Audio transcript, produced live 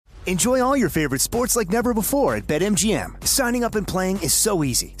Enjoy all your favorite sports like never before at BetMGM. Signing up and playing is so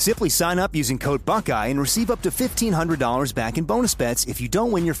easy. Simply sign up using code Buckeye and receive up to $1,500 back in bonus bets if you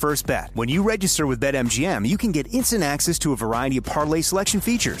don't win your first bet. When you register with BetMGM, you can get instant access to a variety of parlay selection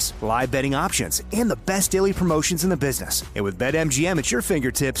features, live betting options, and the best daily promotions in the business. And with BetMGM at your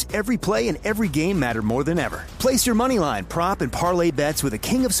fingertips, every play and every game matter more than ever. Place your moneyline, prop, and parlay bets with the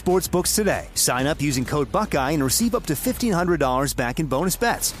king of sportsbooks today. Sign up using code Buckeye and receive up to $1,500 back in bonus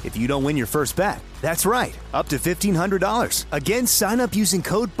bets if you don't win your first bet. That's right, up to $1,500. Again, sign up using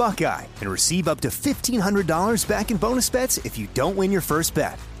code Buckeye and receive up to $1,500 back in bonus bets if you don't win your first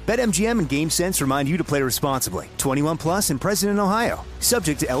bet. BetMGM and GameSense remind you to play responsibly. 21 plus and present in Ohio.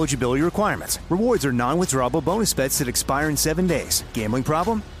 Subject to eligibility requirements. Rewards are non-withdrawable bonus bets that expire in 7 days. Gambling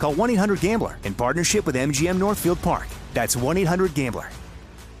problem? Call 1-800-GAMBLER in partnership with MGM Northfield Park. That's 1-800-GAMBLER.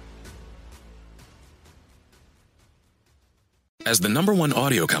 As the #1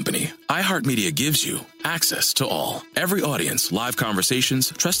 audio company, iHeartMedia gives you access to all. Every audience, live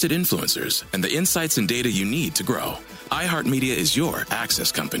conversations, trusted influencers, and the insights and data you need to grow. iHeartMedia is your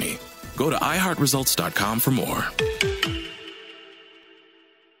access company. Go to iHeartResults.com for more.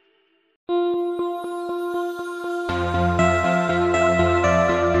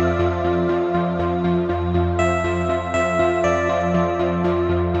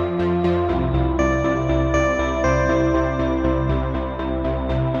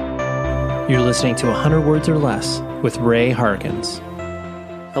 You're listening to 100 Words or Less with Ray Harkins.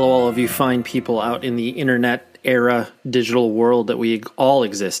 Hello, all of you fine people out in the internet era digital world that we all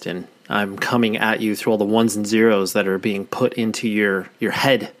exist in. I'm coming at you through all the ones and zeros that are being put into your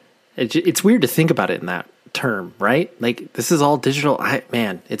head. It's weird to think about it in that term, right? Like, this is all digital.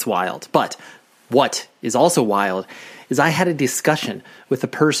 Man, it's wild. But what is also wild is I had a discussion with a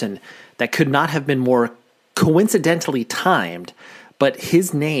person that could not have been more coincidentally timed, but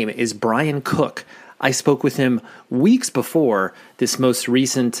his name is Brian Cook. I spoke with him weeks before this most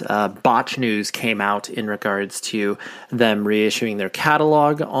recent botch news came out in regards to them reissuing their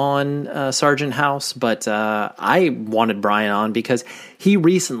catalog on Sargent House. But I wanted Brian on because he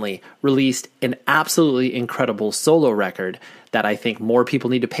recently released an absolutely incredible solo record that I think more people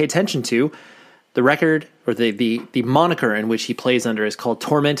need to pay attention to. The record, or the moniker in which he plays under, is called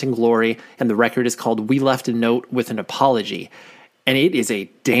Torment and Glory, and the record is called We Left a Note with an Apology. And it is a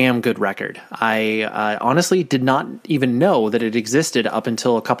damn good record. I honestly did not even know that it existed up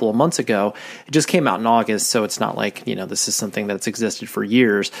until a couple of months ago. It just came out in August, so it's not like, this is something that's existed for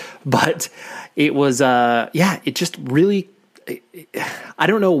years. But it was, it just really, I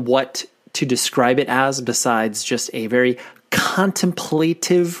don't know what to describe it as besides just a very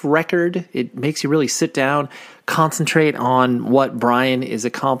contemplative record. It makes you really sit down, concentrate on what Brian is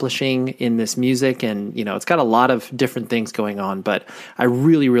accomplishing in this music. And, it's got a lot of different things going on, but I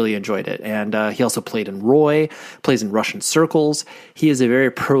really, really enjoyed it. And he also played in Roy, plays in Russian Circles. He is a very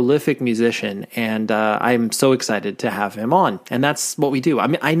prolific musician, and I'm so excited to have him on. And that's what we do. I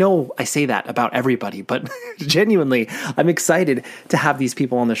mean, I know I say that about everybody, but genuinely, I'm excited to have these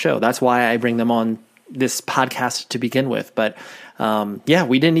people on the show. That's why I bring them on this podcast to begin with. But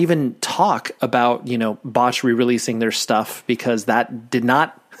we didn't even talk about, Botch re-releasing their stuff because that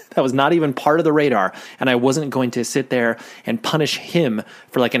was not even part of the radar. And I wasn't going to sit there and punish him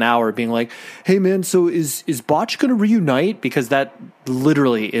for like an hour being like, hey man, so is Botch going to reunite? Because that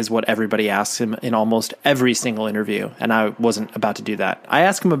literally is what everybody asks him in almost every single interview. And I wasn't about to do that. I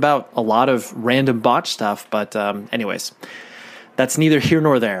asked him about a lot of random Botch stuff, but anyways, that's neither here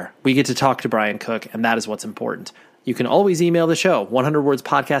nor there. We get to talk to Brian Cook, and that is what's important. You can always email the show,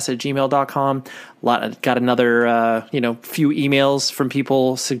 100wordspodcast@gmail.com. Got another, few emails from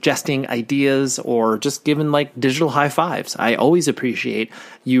people suggesting ideas or just giving like digital high fives. I always appreciate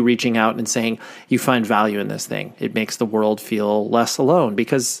you reaching out and saying you find value in this thing. It makes the world feel less alone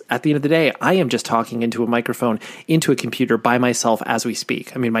because at the end of the day, I am just talking into a microphone, into a computer by myself as we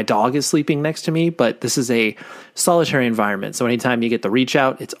speak. I mean, my dog is sleeping next to me, but this is a solitary environment. So anytime you get the reach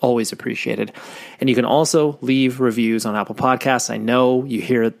out, it's always appreciated. And you can also leave reviews on Apple Podcasts. I know you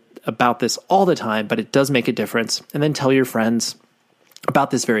hear about this all the time, but it does make a difference. And then tell your friends about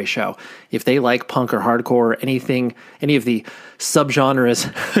this very show. If they like punk or hardcore, anything, any of the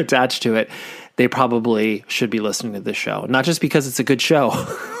subgenres attached to it, they probably should be listening to this show. Not just because it's a good show,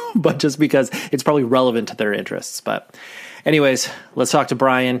 but just because it's probably relevant to their interests. But anyways, let's talk to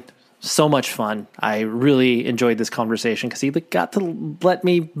Brian. So much fun. I really enjoyed this conversation because he got to let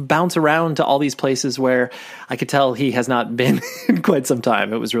me bounce around to all these places where I could tell he has not been in quite some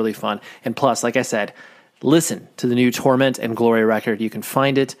time. It was really fun. And plus, like I said, listen to the new Torment and Glory record. You can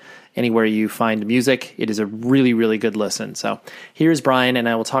find it anywhere you find music. It is a really, really good listen. So here's Brian, and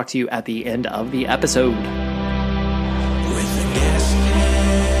I will talk to you at the end of the episode.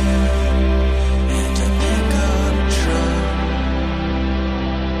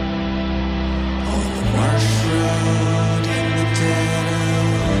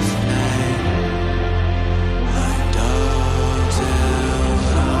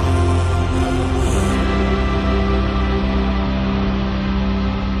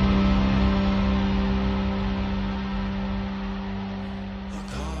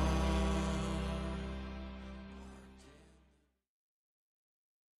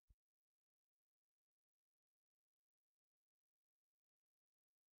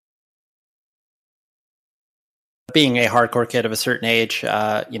 Being a hardcore kid of a certain age,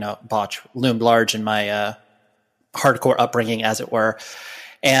 Botch loomed large in my hardcore upbringing, as it were.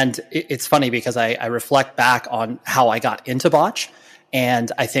 And it's funny because I reflect back on how I got into Botch.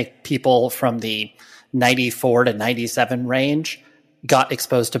 And I think people from the 94 to 97 range got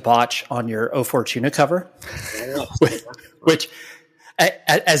exposed to Botch on your O Fortuna cover, which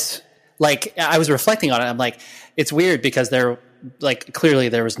as like, I was reflecting on it. I'm like, it's weird because clearly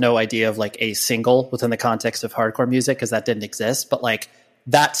there was no idea of like a single within the context of hardcore music because that didn't exist. But like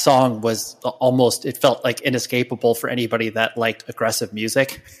that song was almost, it felt like inescapable for anybody that liked aggressive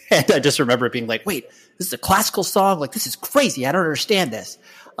music. And I just remember being like, wait, this is a classical song. Like, this is crazy. I don't understand this.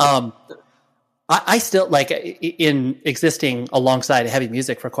 I still like in existing alongside heavy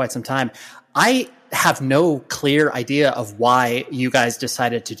music for quite some time. I have no clear idea of why you guys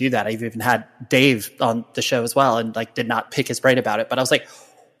decided to do that. I've even had Dave on the show as well and like did not pick his brain about it, but I was like,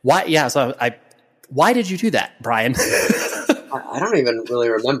 why? Yeah. So why did you do that, Brian? I don't even really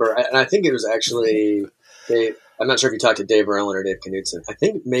remember. And I think it was actually Dave. I'm not sure if you talked to Dave Verellen or Dave Knutson. I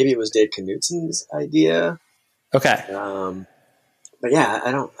think maybe it was Dave Knutson's idea. Okay. But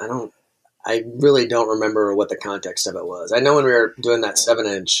yeah, I really don't remember what the context of it was. I know when we were doing that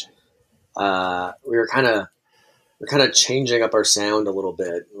 7-inch, we were kind of changing up our sound a little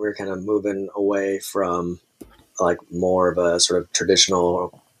bit. We were kind of moving away from like more of a sort of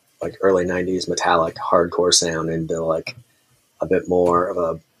traditional, like early 90s metallic hardcore sound into like a bit more of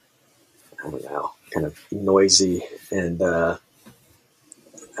a, I don't know, kind of noisy and,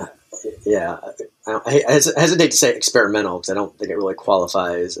 I hesitate to say experimental because I don't think it really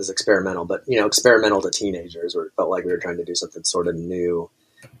qualifies as experimental, but experimental to teenagers, where it felt like we were trying to do something sort of new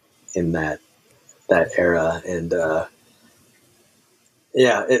in that era. And the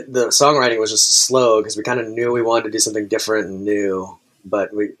songwriting was just slow because we kind of knew we wanted to do something different and new,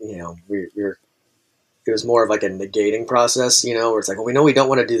 but we were, it was more of like a negating process, where it's like, well, we know we don't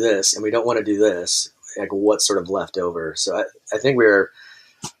want to do this and we don't want to do this. Like what's sort of left over. So I think we were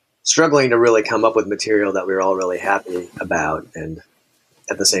struggling to really come up with material that we were all really happy about. And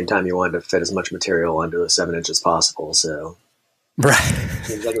at the same time, you wanted to fit as much material onto the 7-inch as possible. So right.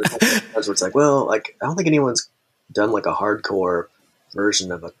 It's like, well, like, I don't think anyone's done like a hardcore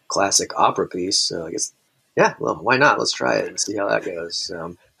version of a classic opera piece. So I guess, yeah, well, why not? Let's try it and see how that goes.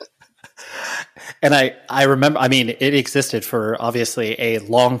 And I remember, I mean, it existed for obviously a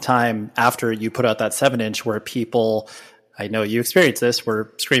long time after you put out that 7-inch where people, I know you experienced this,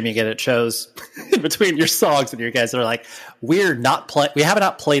 were screaming it at shows in between your songs, and you guys are like, we have not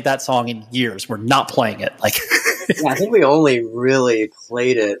played that song in years. We're not playing it. Like, yeah, I think we only really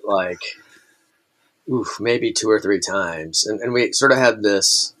played it like, maybe 2 or 3 times. And we sort of had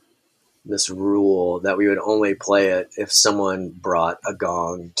this rule that we would only play it if someone brought a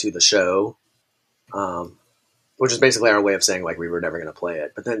gong to the show, which is basically our way of saying like we were never going to play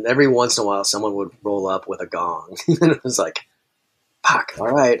it. But then every once in a while, someone would roll up with a gong, and it was like, "Fuck! All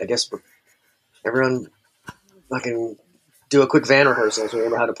right, I guess everyone fucking do a quick van rehearsal so we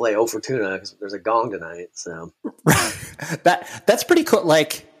remember how to play O Fortuna because there's a gong tonight." So that's pretty cool.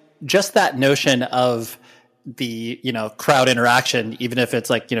 Like just that notion of the crowd interaction, even if it's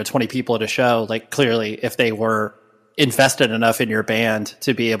like 20 people at a show. Like clearly, if they were invested enough in your band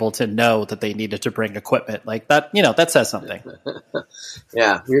to be able to know that they needed to bring equipment like that, that says something.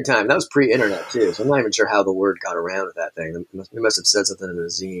 Yeah, weird time. That was pre-internet too, so I'm not even sure how the word got around with that thing. We must have said something in a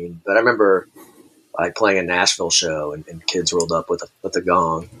zine, but I remember like playing a Nashville show and kids rolled up with a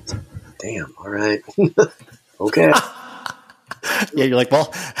gong. Damn, all right. Okay. Yeah, you're like,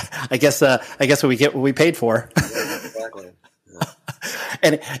 well, I guess we get what we paid for. Yeah, exactly.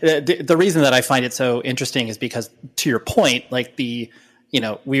 And the reason that I find it so interesting is because, to your point, like we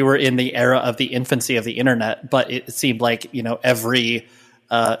were in the era of the infancy of the internet, but it seemed like, every,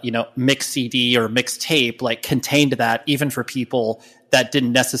 mix CD or mix tape like contained that, even for people that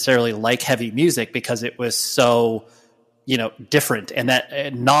didn't necessarily like heavy music, because it was so different and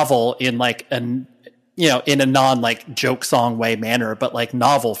that novel in like in a non like joke song way manner, but like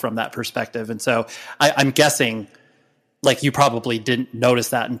novel from that perspective. And so I'm guessing like you probably didn't notice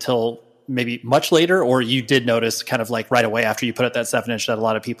that until maybe much later, or you did notice kind of like right away after you put out that 7-inch that a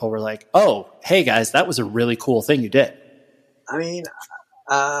lot of people were like, oh, hey guys, that was a really cool thing you did. I mean,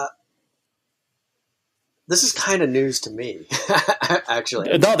 this is kind of news to me,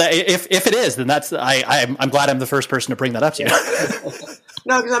 actually. No, if it is, then I'm glad I'm the first person to bring that up to you.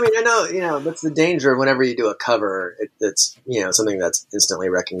 No, because I mean, I know, that's the danger of whenever you do a cover, it's, something that's instantly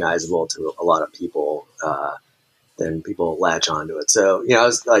recognizable to a lot of people, then people latch onto it. So, I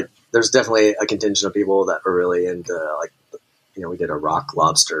was like, there's definitely a contingent of people that were really into, like, we did a Rock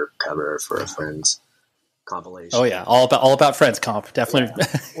Lobster cover for a friend's compilation. Oh yeah, all about Friends comp. Definitely,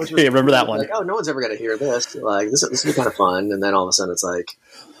 yeah. Remember that one? Like, oh, no one's ever going to hear this. Like, this would be kind of fun. And then all of a sudden, it's like,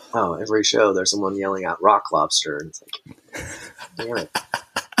 oh, every show there's someone yelling out Rock Lobster, and it's like, damn it.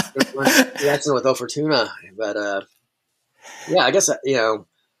 That's with O Fortuna, but yeah, I guess it's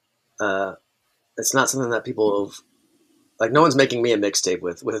not something that people have, like. No one's making me a mixtape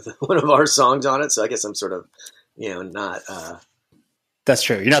with one of our songs on it, so I guess I'm sort of not. That's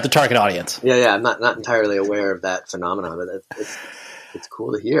true. You're not the target audience. Yeah. I'm not entirely aware of that phenomenon, but it's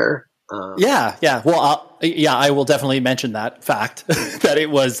cool to hear. Yeah. Well, I will definitely mention that fact that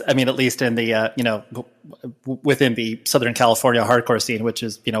it was. I mean, at least in the within the Southern California hardcore scene, which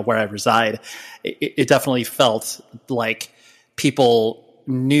is where I reside, it definitely felt like people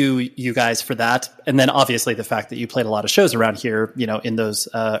knew you guys for that, and then obviously the fact that you played a lot of shows around here, in those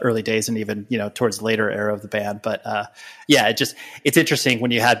early days, and even towards the later era of the band. But yeah, it's interesting when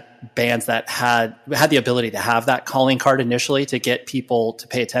you had bands that had the ability to have that calling card initially to get people to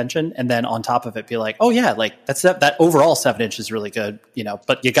pay attention, and then on top of it be like, oh yeah, like that overall 7-inch is really good,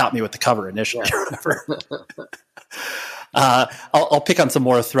 but you got me with the cover initially. Or whatever. I'll pick on some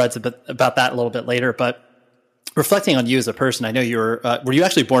more threads about that a little bit later, but reflecting on you as a person, I know were you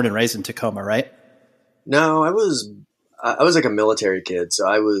actually born and raised in Tacoma, right? No, I was like a military kid. So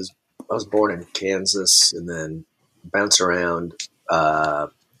I was born in Kansas and then bounced around kind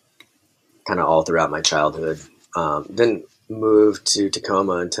of all throughout my childhood. Didn't move to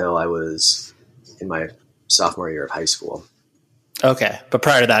Tacoma until I was in my sophomore year of high school. Okay. But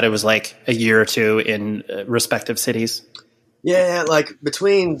prior to that, it was like a year or two in respective cities? Yeah, like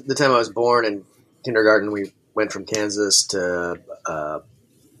between the time I was born and kindergarten, we went from Kansas to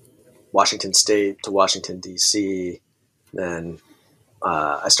Washington State to Washington, D.C. Then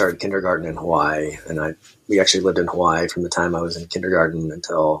I started kindergarten in Hawaii, and we actually lived in Hawaii from the time I was in kindergarten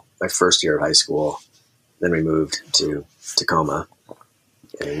until my first year of high school. Then we moved to Tacoma.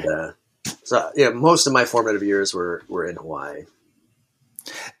 And so, most of my formative years were in Hawaii.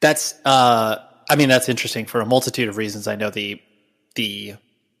 That's that's interesting for a multitude of reasons. I know the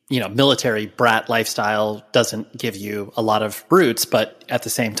military brat lifestyle doesn't give you a lot of roots, but at the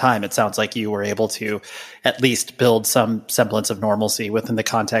same time, it sounds like you were able to at least build some semblance of normalcy within the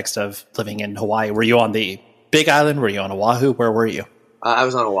context of living in Hawaii. Were you on the Big Island? Were you on Oahu? Where were you? I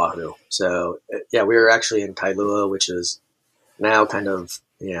was on Oahu. So yeah, we were actually in Kailua, which is now kind of,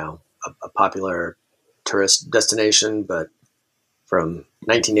 a popular tourist destination, but from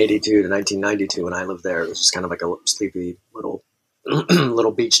 1982 to 1992, when I lived there, it was just kind of like a sleepy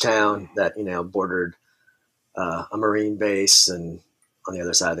little beach town that bordered a Marine base, and on the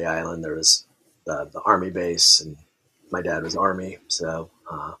other side of the island there was the Army base, and my dad was Army, so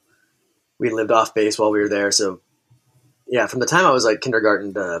we lived off base while we were there. So yeah, from the time I was like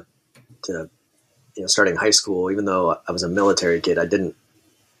kindergarten to starting high school, even though I was a military kid, I didn't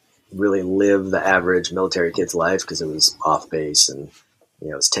really live the average military kid's life because it was off base, and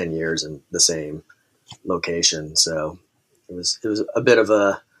it was 10 years in the same location, so it was a bit of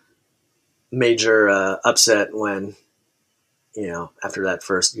a major upset when, after that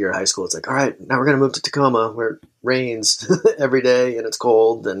first year of high school, it's like, all right, now we're going to move to Tacoma where it rains every day and it's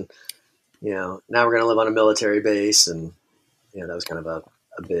cold. And, now we're going to live on a military base. And, that was kind of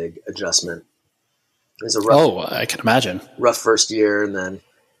a big adjustment. It was a I can imagine. Rough first year. And then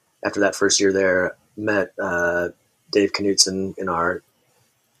after that first year there, met Dave Knutson in I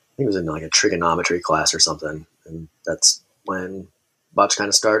think it was in like a trigonometry class or something. And that's when Botch kind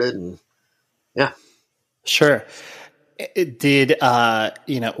of started, and yeah. Sure. Did,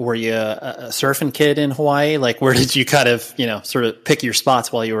 were you a surfing kid in Hawaii? Like, where did you kind of, sort of pick your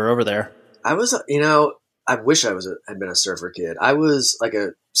spots while you were over there? I was, I wish I had been a surfer kid. I was like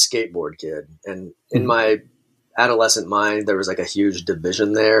a skateboard kid, and in my adolescent mind, there was like a huge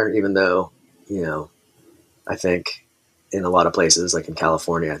division there, even though, I think in a lot of places, like in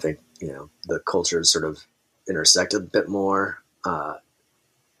California, I think, the culture is sort of intersect a bit more.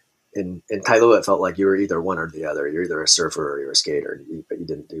 In Kailua, it felt like you were either one or the other. You're either a surfer or you're a skater, but you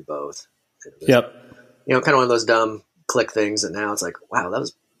didn't do both. It was, Yep. kind of one of those dumb click things that now it's like, wow, that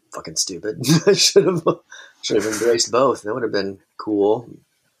was fucking stupid. I should have embraced both. That would have been cool.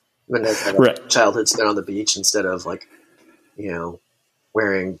 When I had a childhood spent on the beach instead of like,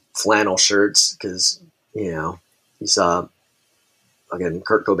 wearing flannel shirts because, you saw again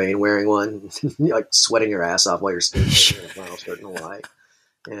Kurt Cobain wearing one, like sweating your ass off while you're skating in a flannel shirt in Hawaii.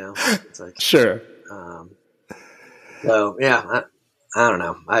 It's like Sure. So yeah, I don't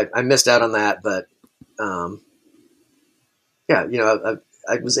know. I missed out on that, but I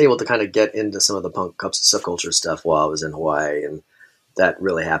was able to kind of get into some of the punk subculture stuff while I was in Hawaii, and that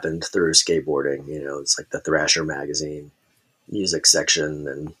really happened through skateboarding. It's like the Thrasher magazine music section,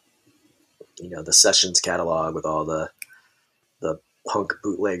 and the Sessions catalog with all the punk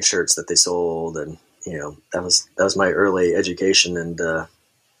bootleg shirts that they sold, and that was my early education into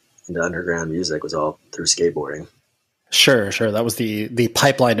underground music, was all through skateboarding. Sure. That was the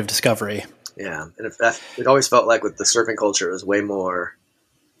pipeline of discovery. Yeah, and it always felt like with the surfing culture, it was way more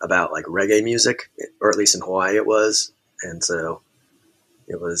about like reggae music, or at least in Hawaii it was, and so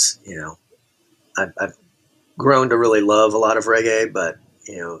it was. I've grown to really love a lot of reggae, but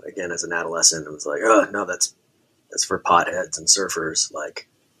again, as an adolescent, it was like, oh no, that's for potheads and surfers. Like,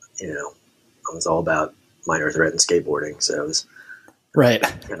 I was all about Minor Threat and skateboarding, so it was. Right.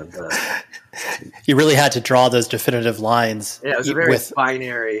 Kind of, you really had to draw those definitive lines. Yeah, it was a very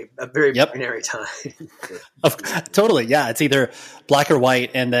binary time. Totally. Yeah. It's either black or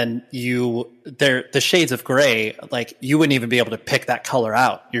white. And then the shades of gray, like you wouldn't even be able to pick that color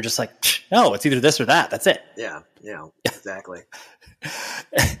out. You're just like, no, it's either this or that. That's it. Yeah. Yeah, exactly.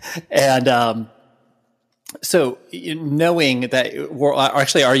 And, so knowing that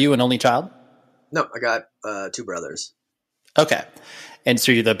actually, are you an only child? No, I got 2 brothers. Okay. And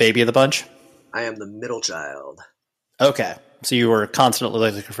so you're the baby of the bunch? I am the middle child. Okay. So you were constantly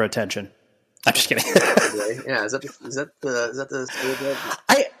looking for attention. I'm just kidding. Yeah. Is that the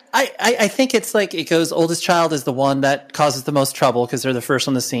I think it's like it goes, oldest child is the one that causes the most trouble because they're the first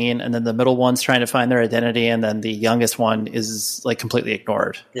on the scene, and then the middle one's trying to find their identity, and then the youngest one is like completely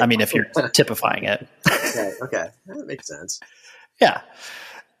ignored. Yeah. I mean, if you're typifying it. Okay. That makes sense. Yeah.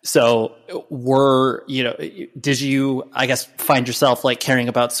 So did you, I guess, find yourself like caring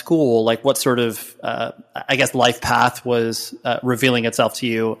about school? Like what sort of, life path was revealing itself to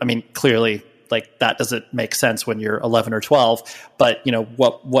you? I mean, clearly like that doesn't make sense when you're 11 or 12, but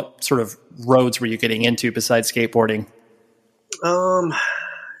what sort of roads were you getting into besides skateboarding? I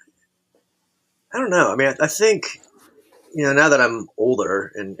don't know. I mean, I think, now that I'm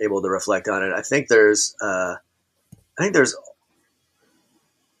older and able to reflect on it, I think there's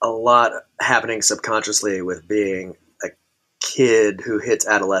a lot happening subconsciously with being a kid who hits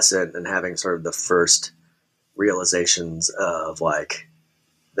adolescent and having sort of the first realizations of like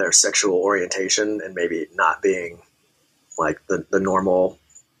their sexual orientation and maybe not being like the normal,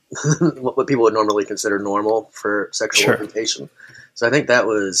 what people would normally consider normal for sexual orientation. So I think that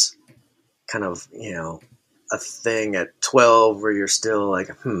was kind of, a thing at 12 where you're still like,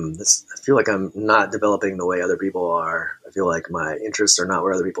 I feel like I'm not developing the way other people are. I feel like my interests are not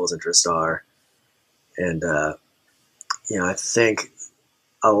where other people's interests are. And, I think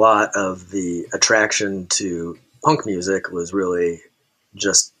a lot of the attraction to punk music was really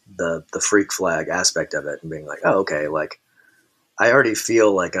just the freak flag aspect of it and being like, oh, okay. Like I already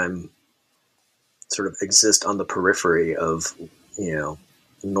feel like I'm sort of exist on the periphery of,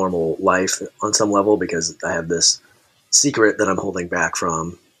 normal life on some level because I have this secret that I'm holding back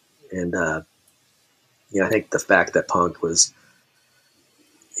from. And, I think the fact that punk was,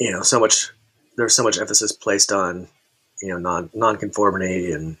 there's so much emphasis placed on,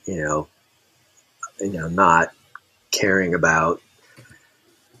 non-conformity and, not caring about,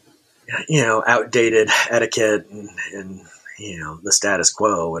 outdated etiquette and, the status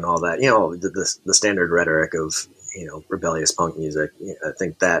quo and all that, the standard rhetoric of, rebellious punk music. I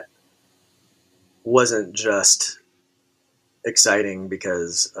think that wasn't just exciting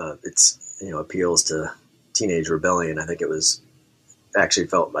because it's, appeals to teenage rebellion. I think it was actually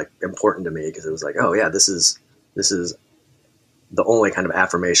felt like important to me because it was like, oh yeah, this is the only kind of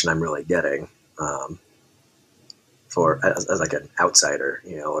affirmation I'm really getting as like an outsider,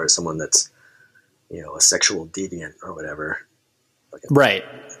 or someone that's, a sexual deviant or whatever. Like right.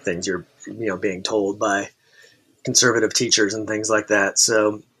 Things you're, being told by conservative teachers and things like that.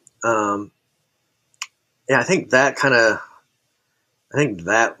 So, I think that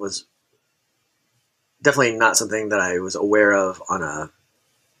was definitely not something that I was aware of on a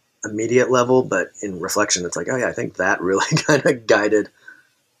immediate level, but in reflection, it's like, oh yeah, I think that really kind of guided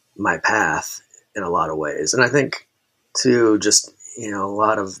my path in a lot of ways. And I think too, just, a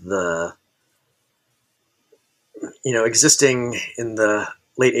lot of the, existing in the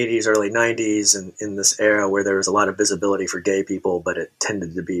late 80s, early 90s, and in this era where there was a lot of visibility for gay people, but it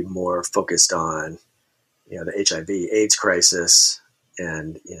tended to be more focused on, the HIV/AIDS crisis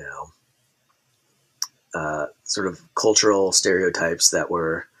and, sort of cultural stereotypes that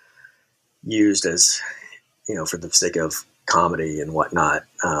were used as, for the sake of comedy and whatnot.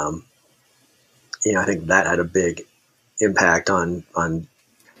 I think that had a big impact on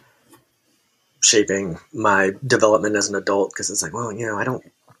shaping my development as an adult, because it's like, well, I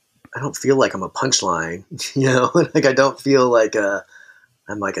don't feel like I'm a punchline, like I don't feel like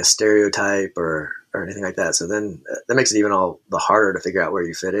I'm like a stereotype or anything like that. So then that makes it even all the harder to figure out where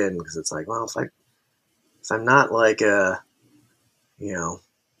you fit in, because it's like, well, if I'm not like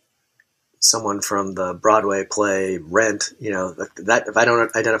someone from the Broadway play Rent, that if I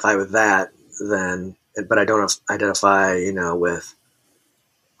don't identify with that, then, but I don't identify, with,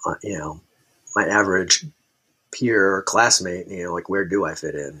 my average peer or classmate, like where do I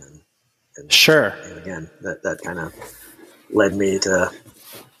fit in? And sure. And again, that kind of led me into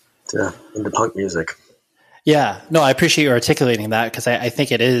punk music. Yeah, no, I appreciate you articulating that, because I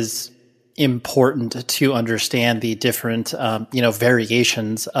think it is important to understand the different,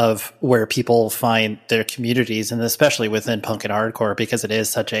 variations of where people find their communities, and especially within punk and hardcore, because it is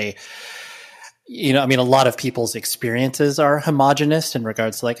such a, a lot of people's experiences are homogenous in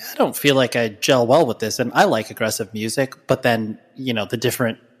regards to like, I don't feel like I gel well with this, and I like aggressive music, but then, the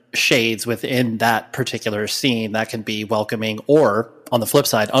different shades within that particular scene that can be welcoming, or on the flip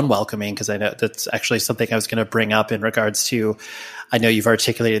side, unwelcoming, because I know that's actually something I was going to bring up in regards to, I know you've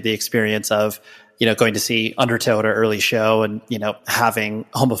articulated the experience of, going to see Undertow at an early show and, having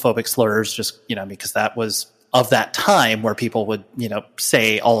homophobic slurs just, because that was of that time where people would,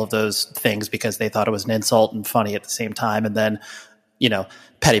 say all of those things because they thought it was an insult and funny at the same time. And then,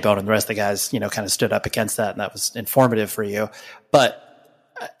 Pettibone and the rest of the guys, kind of stood up against that, and that was informative for you. But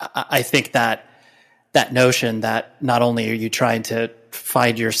I think that notion that not only are you trying to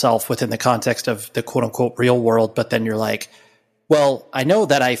find yourself within the context of the quote unquote real world, but then you're like, well, I know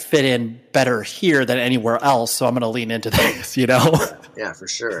that I fit in better here than anywhere else, so I'm going to lean into this, Yeah, for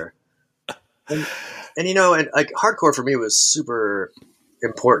sure. And and like hardcore for me was super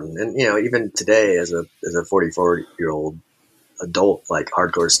important. And, even today as a 44-year-old adult, like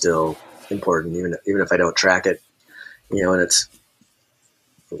hardcore is still important, even if I don't track it, and it's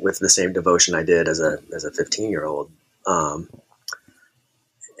with the same devotion I did as a 15-year-old. And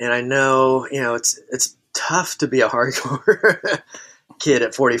I know, it's tough to be a hardcore kid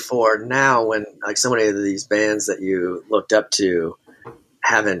at 44 now, when like so many of these bands that you looked up to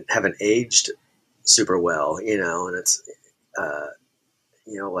haven't aged super well, and it's,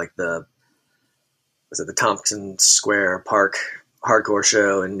 like the Tompkins Square Park hardcore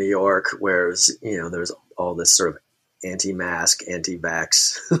show in New York, where it was, there was all this sort of anti-mask,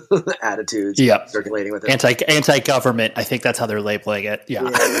 anti-vax attitudes circulating with it. Anti-government. I think that's how they're labeling it. Yeah.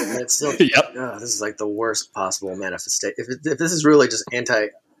 And it's still, this is like the worst possible manifestation. If this is really just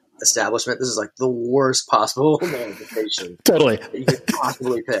anti-establishment, this is like the worst possible manifestation totally that you could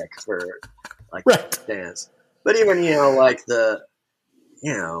possibly pick for like right. dance. But even, like the,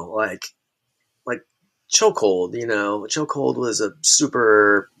 like Chokehold, Chokehold was a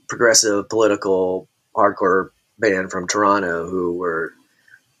super progressive political hardcore band from Toronto who were,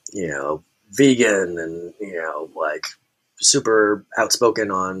 vegan and, like super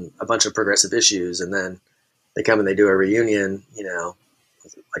outspoken on a bunch of progressive issues. And then they come and they do a reunion,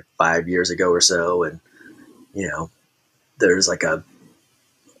 like 5 years ago or so. And, there's like I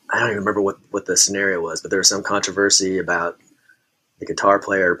don't even remember what the scenario was, but there was some controversy about the guitar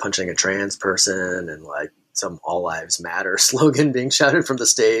player punching a trans person and like some All Lives Matter slogan being shouted from the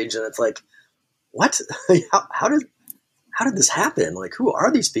stage. And it's like, what? How did this happen? Like, who are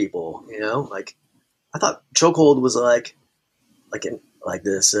these people? Like I thought Chokehold was like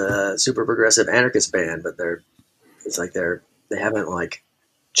this super progressive anarchist band, but they haven't like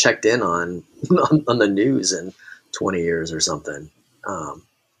checked in on the news in 20 years or something.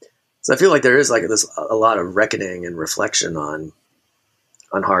 So I feel like there is like a lot of reckoning and reflection on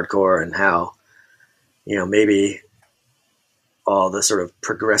hardcore and how, maybe all the sort of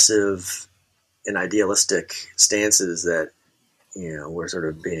progressive and idealistic stances that, were sort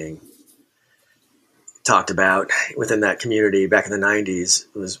of being talked about within that community back in the 90s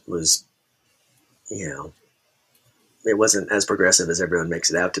was, it wasn't as progressive as everyone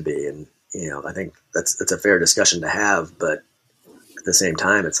makes it out to be. And, I think that's a fair discussion to have, but at the same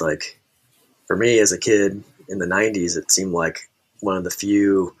time, it's like, for me as a kid in the 90s, it seemed like one of the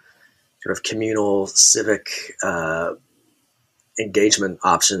few sort of communal civic engagement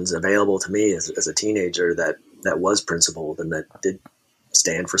options available to me as a teenager that was principled and that did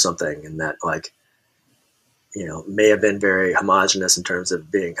stand for something, and that, like, you know, may have been very homogenous in terms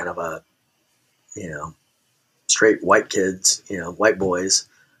of being kind of a, you know, straight white kids, you know, white boys,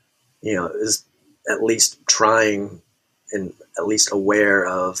 you know, is at least trying and at least aware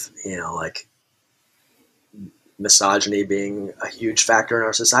of, you know, like, misogyny being a huge factor in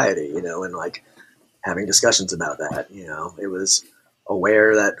our society, you know, and like having discussions about that. You know, it was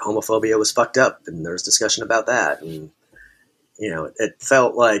aware that homophobia was fucked up, and there was discussion about that. And, you know, it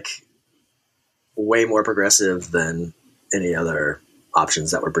felt like way more progressive than any other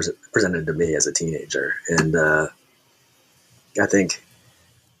options that were presented to me as a teenager. And I think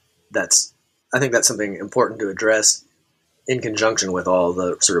that's something important to address in conjunction with all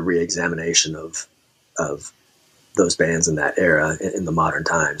the sort of re-examination of those bands in that era in the modern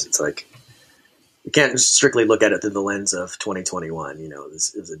times. It's like, you can't strictly look at it through the lens of 2021. You know, it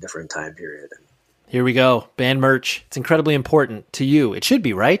was a different time period. Here we go. Band merch. It's incredibly important to you. It should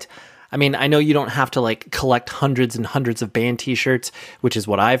be, right? I mean, I know you don't have to like collect hundreds and hundreds of band t-shirts, which is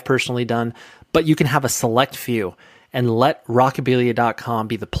what I've personally done, but you can have a select few, and let Rockabilia.com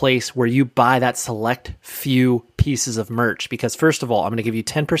be the place where you buy that select few pieces of merch. Because first of all, I'm going to give you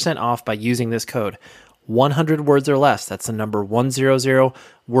 10% off by using this code, 100 words or less. That's the number 100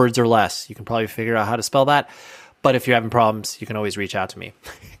 words or less. You can probably figure out how to spell that, but if you're having problems, you can always reach out to me.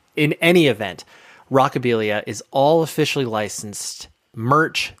 In any event, Rockabilia is all officially licensed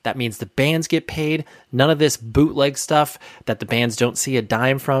merch. That means the bands get paid. None of this bootleg stuff that the bands don't see a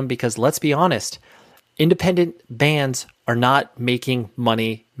dime from, because let's be honest, independent bands are not making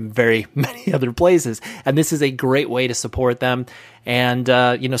money very many other places. And this is a great way to support them and,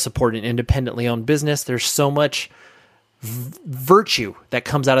 support an independently owned business. There's so much virtue that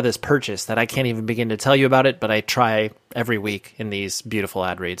comes out of this purchase that I can't even begin to tell you about it, but I try every week in these beautiful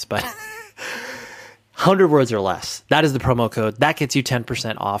ad reads. But 100 words or less. That is the promo code. That gets you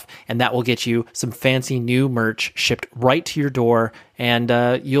 10% off, and that will get you some fancy new merch shipped right to your door, and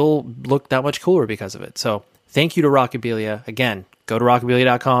you'll look that much cooler because of it. So thank you to Rockabilia. Again, go to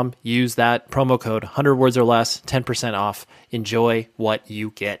rockabilia.com, use that promo code, 100 words or less, 10% off. Enjoy what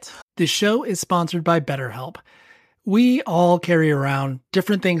you get. The show is sponsored by BetterHelp. We all carry around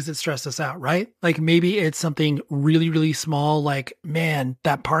different things that stress us out, right? Like maybe it's something really, really small, like, man,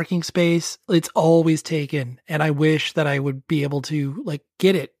 that parking space, it's always taken. And I wish that I would be able to like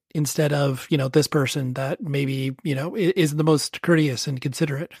get it instead of, this person that maybe, is the most courteous and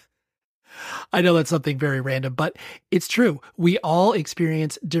considerate. I know that's something very random, but it's true. We all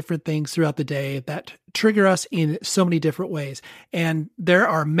experience different things throughout the day that trigger us in so many different ways. And there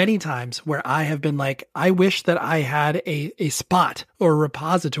are many times where I have been like, I wish that I had a spot or a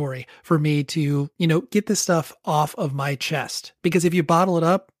repository for me to, get this stuff off of my chest. Because if you bottle it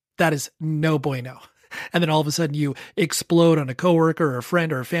up, that is no bueno. And then all of a sudden you explode on a coworker or a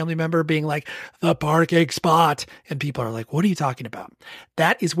friend or a family member being like, the parking spot. And people are like, what are you talking about?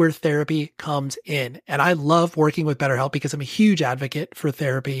 That is where therapy comes in. And I love working with BetterHelp because I'm a huge advocate for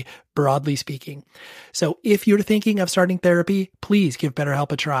therapy, broadly speaking. So if you're thinking of starting therapy, please give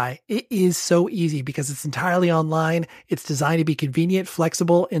BetterHelp a try. It is so easy because it's entirely online. It's designed to be convenient,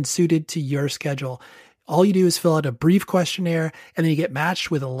 flexible, and suited to your schedule. All you do is fill out a brief questionnaire, and then you get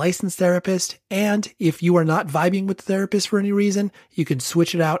matched with a licensed therapist. And if you are not vibing with the therapist for any reason, you can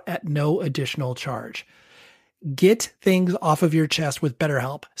switch it out at no additional charge. Get things off of your chest with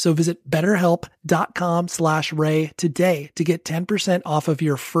BetterHelp. So visit betterhelp.com/Ray today to get 10% off of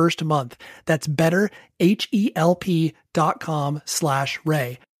your first month. That's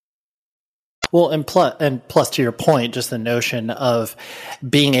betterhelp.com/Ray. Well, and plus to your point, just the notion of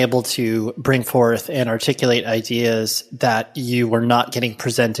being able to bring forth and articulate ideas that you were not getting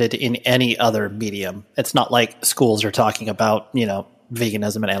presented in any other medium. It's not like schools are talking about,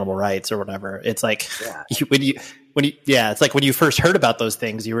 veganism and animal rights or whatever. It's like it's like when you first heard about those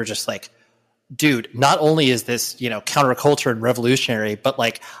things, you were just like, dude, not only is this, counterculture and revolutionary, but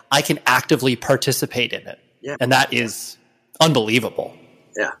like I can actively participate in it. Yeah. And that is unbelievable.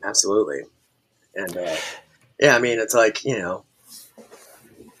 Yeah, absolutely. And, it's like, in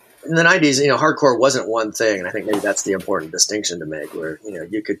the 90s, hardcore wasn't one thing. And I think maybe that's the important distinction to make where,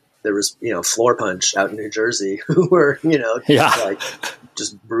 there was, Floor Punch out in New Jersey who were, like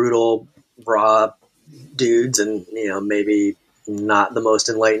just brutal, raw dudes and, maybe not the most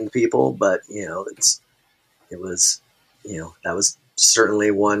enlightened people, but, that was certainly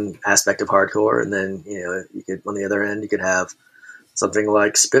one aspect of hardcore. And then, you could, on the other end, you could have something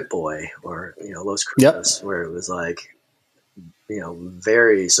like Spit Boy or, Los Crudos, where it was like,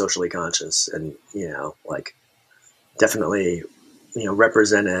 very socially conscious and, like definitely,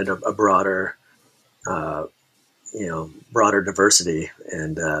 represented a broader, broader diversity.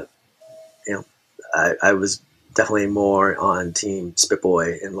 And, I was definitely more on Team Spit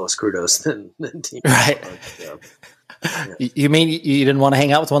Boy and Los Crudos than Team Right. So, yeah. You mean you didn't want to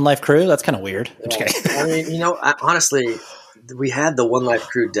hang out with One Life Crew? That's kind of weird. Yeah. I mean, honestly, we had the One Life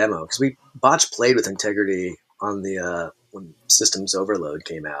Crew demo because Botch played with Integrity on the when Systems Overload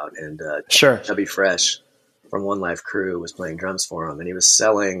came out, and sure, Chubby Fresh from One Life Crew was playing drums for him, and he was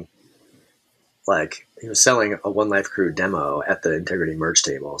selling a One Life Crew demo at the Integrity merch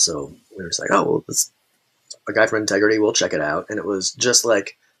table. So we were just like, oh, well, this a guy from Integrity, we'll check it out. And it was just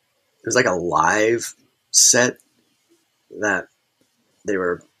like a live set that they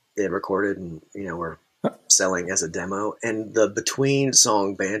had recorded and were selling as a demo, and the between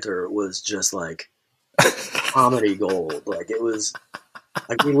song banter was just like comedy gold. Like it was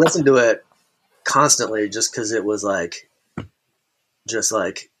like we listened to it constantly just because it was like is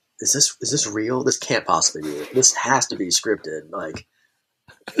this real? This can't possibly be. This has to be scripted. Like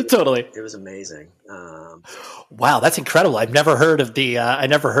totally. It was amazing. Wow, that's incredible. I've never heard of the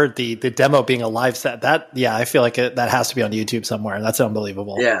the demo being a live set. I feel like that has to be on YouTube somewhere. That's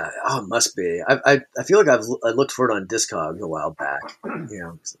unbelievable. Yeah, it must be. I feel like I looked for it on Discogs a while back.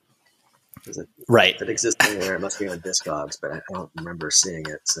 Right. If it exists anywhere, it must be on Discogs, but I don't remember seeing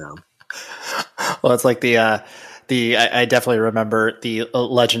it. So, well, it's like I definitely remember the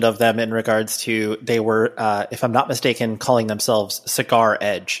legend of them in regards to they were, if I'm not mistaken, calling themselves Cigar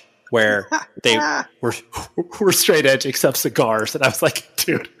Edge, where they were straight edge except cigars, and I was like,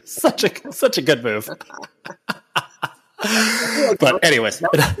 dude, such a good move. But anyways,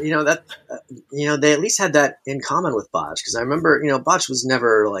 they at least had that in common with Botch, because I remember Botch was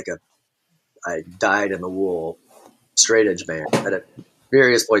never like I dyed in the wool straight edge band, but at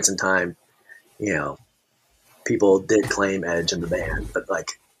various points in time, people did claim edge in the band, but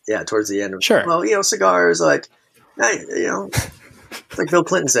towards the end, sure. Well, cigars, like, it's like Bill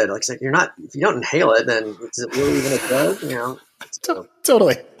Clinton said, like, if you don't inhale it, then is it really even a drug? So,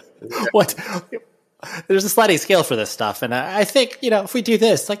 totally. What? There's a sliding scale for this stuff, and I think if we do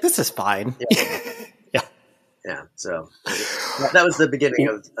this, like, this is fine. Yeah. Yeah. So that was the beginning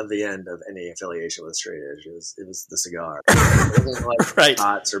of the end of any affiliation with straight edge. It was the cigar. It wasn't like right.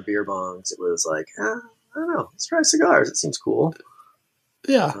 pots or beer bongs. It was like, I don't know. Let's try cigars. It seems cool.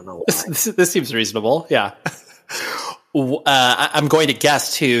 Yeah. I don't know why. This seems reasonable. Yeah. I'm going to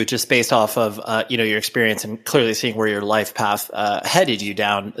guess too, just based off of your experience and clearly seeing where your life path headed you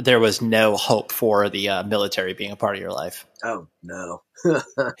down. There was no hope for the military being a part of your life. Oh no.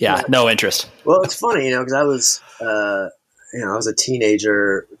 Yeah, no interest. Well, it's funny, because I was a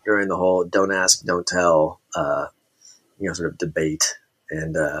teenager during the whole "don't ask, don't tell," sort of debate,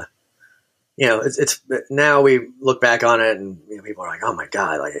 and it's now we look back on it and people are like, oh my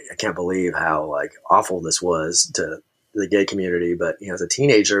God, like I can't believe how like awful this was to the gay community. But as a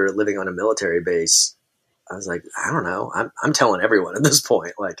teenager living on a military base, I was like, I don't know, I'm telling everyone at this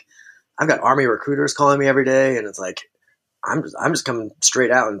point. Like I've got Army recruiters calling me every day, and it's like I'm just coming straight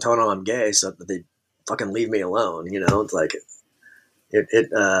out and telling them I'm gay so that they fucking leave me alone. It's like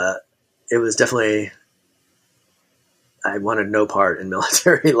it was definitely. I wanted no part in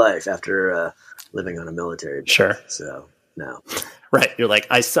military life after living on a military base. Sure. So no. Right. You're like,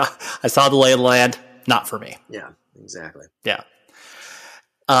 I saw the lay of the land. Not for me. Yeah, exactly. Yeah.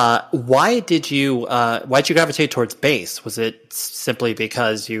 Why'd you gravitate towards bass? Was it simply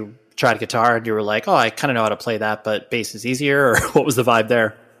because you tried guitar and you were like, oh, I kind of know how to play that, but bass is easier? Or what was the vibe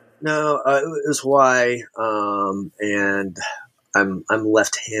there? No, it was why. And I'm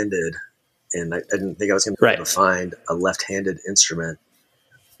left-handed. And I didn't think I was going to be able to find a left-handed instrument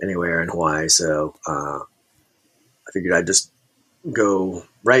anywhere in Hawaii. So I figured I'd just go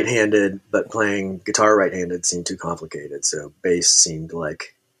right-handed, but playing guitar right-handed seemed too complicated. So bass seemed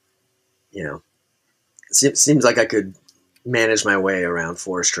like, it seems like I could manage my way around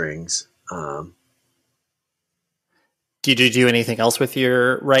four strings. Did you do anything else with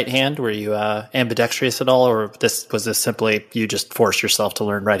your right hand? Were you ambidextrous at all, or was this simply you just forced yourself to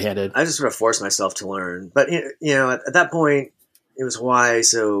learn right-handed? I just sort of forced myself to learn. But, at that point, it was why.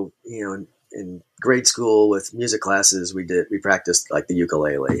 So, in grade school with music classes, we practiced like the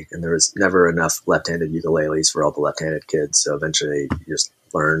ukulele, and there was never enough left-handed ukuleles for all the left-handed kids. So eventually you just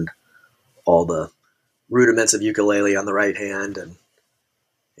learned all the rudiments of ukulele on the right hand. And,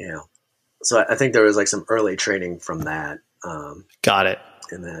 so I think there was like some early training from that. Got it.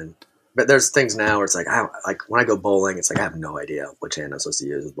 And then but there's things now where it's like, like when I go bowling, it's like, I have no idea which hand I'm supposed to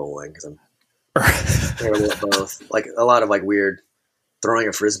use with bowling. Cause I'm terrible at both. Like a lot of like weird throwing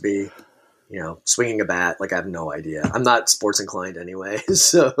a Frisbee, swinging a bat. Like I have no idea. I'm not sports inclined anyway.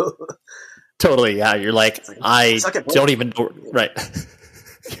 So totally. Yeah. You're like, I don't even know. Right.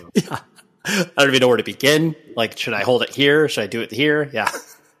 Yeah. I don't even know where to begin. Like, should I hold it here? Should I do it here? Yeah.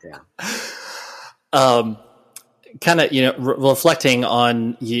 Yeah. Kind of, reflecting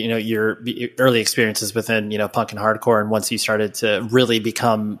on, your early experiences within, punk and hardcore. And once you started to really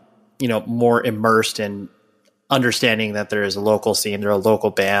become, more immersed in understanding that there is a local scene, there are local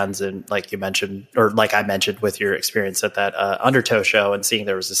bands. And like you mentioned, or like I mentioned with your experience at that Undertow show and seeing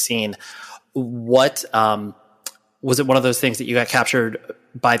there was a scene, what, was it one of those things that you got captured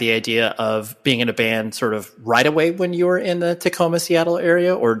by the idea of being in a band sort of right away when you were in the Tacoma, Seattle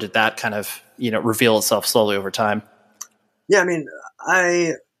area, or did that kind of, reveal itself slowly over time? Yeah. I mean,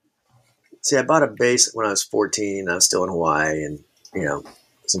 I bought a bass when I was 14. I was still in Hawaii, and,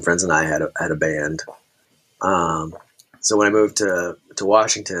 some friends and I had a band. So when I moved to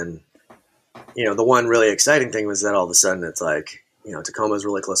Washington, the one really exciting thing was that all of a sudden it's like, Tacoma is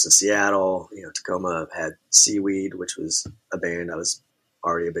really close to Seattle. Tacoma had Seaweed, which was a band I was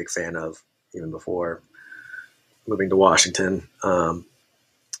already a big fan of even before moving to Washington.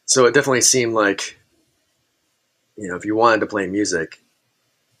 So it definitely seemed like, if you wanted to play music,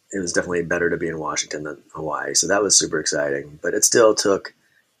 it was definitely better to be in Washington than Hawaii. So that was super exciting, but it still took,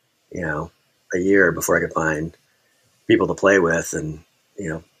 a year before I could find people to play with. And,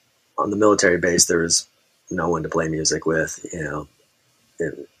 on the military base, there was no one to play music with, I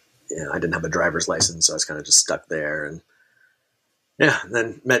didn't have a driver's license, so I was kind of just stuck there. And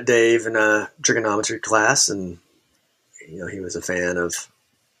then met Dave in a trigonometry class, and, he was a fan of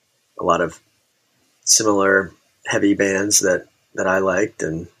a lot of similar heavy bands that I liked.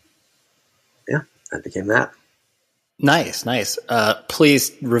 And that became that. Nice.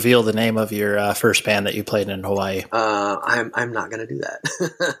 Please reveal the name of your first band that you played in Hawaii. I'm not going to do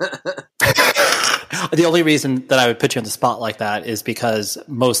that. The only reason that I would put you on the spot like that is because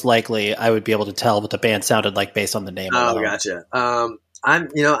most likely I would be able to tell what the band sounded like based on the name. Oh, gotcha. I'm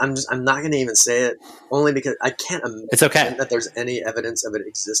not going to even say it, only because I can't imagine it's okay that there's any evidence of it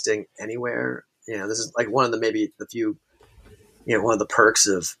existing anywhere. This is like one of the few, one of the perks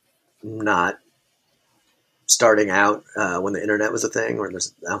of not starting out when the internet was a thing, where I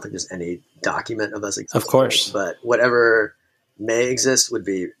don't think there's any document of us existing. Of course. But whatever may exist would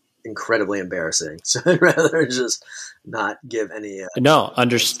be incredibly embarrassing. So I'd rather just not give any.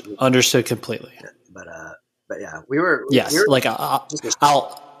 Understood completely. Yeah, but yeah, we were. Yes, we were like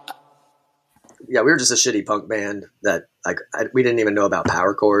we were just a shitty punk band that we didn't even know about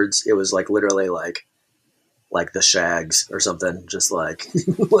power chords. It was like literally like the Shags or something, just like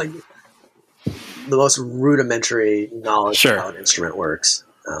like the most rudimentary knowledge of how an instrument works.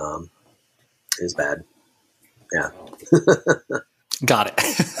 Is bad. Yeah. Got it.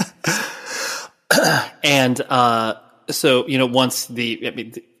 And so, once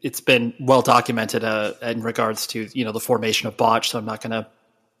it's been well documented in regards to, the formation of Botch. So I'm not going to,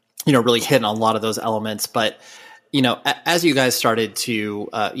 really hit on a lot of those elements. But, as you guys started to,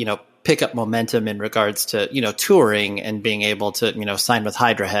 pick up momentum in regards to, touring and being able to, sign with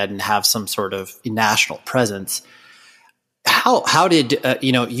Hydra Head and have some sort of national presence, how did,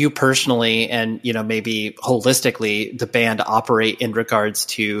 you personally and, maybe holistically the band operate in regards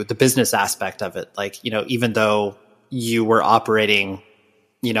to the business aspect of it? Like, even though you were operating,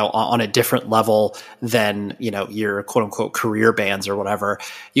 on a different level than, your quote unquote career bands or whatever,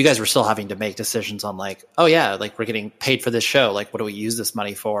 you guys were still having to make decisions on like, oh yeah, like we're getting paid for this show. Like, what do we use this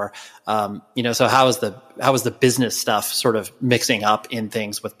money for? So how was the business stuff sort of mixing up in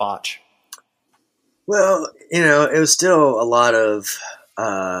things with Botch? Well, it was still a lot of,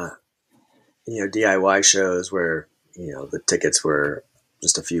 DIY shows where, the tickets were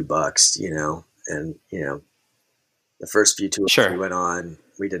just a few bucks, and, the first few tours we went on,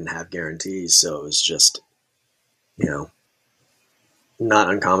 we didn't have guarantees. So it was just, not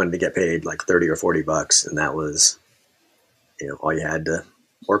uncommon to get paid like 30 or 40 bucks. And that was, all you had to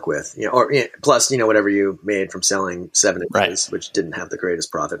work with, plus, whatever you made from selling 7 days, which didn't have the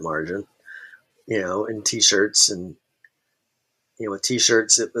greatest profit margin, and t-shirts and, with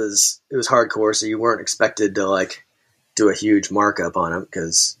t-shirts, it was hardcore. So you weren't expected to like do a huge markup on them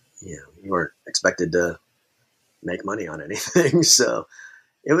because, you weren't expected to make money on anything. So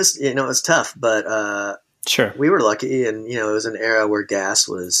it was, it was tough, but, sure, we were lucky. And, it was an era where gas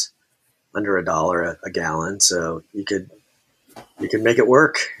was under $1 a gallon. So you could make it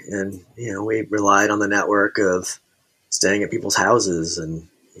work. And, we relied on the network of staying at people's houses and,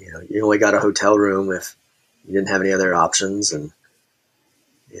 you only got a hotel room if you didn't have any other options. And,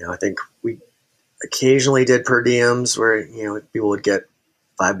 I think we occasionally did per diems where, people would get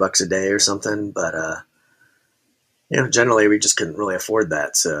 $5 a day or something, but, generally we just couldn't really afford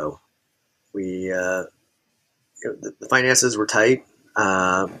that. So we, the finances were tight,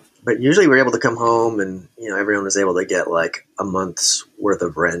 but usually we were able to come home and, everyone was able to get like a month's worth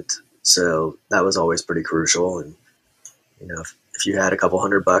of rent. So that was always pretty crucial. And, if you had a couple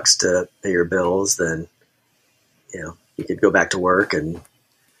 $100 to pay your bills, then, you could go back to work and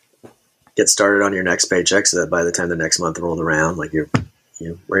get started on your next paycheck so that by the time the next month rolled around, like you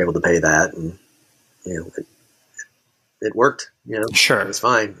were able to pay that. And, it worked, Sure. It was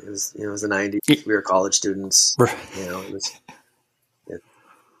fine. It was the 90s. We were college students,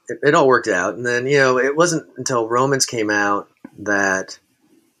 it all worked out. And then, it wasn't until Romans came out that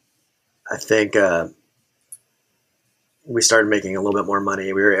I think, we started making a little bit more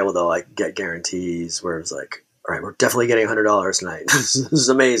money. We were able to like get guarantees where it was like, all right, we're definitely getting $100 tonight. This is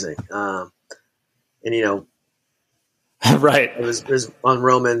amazing. And right. It was on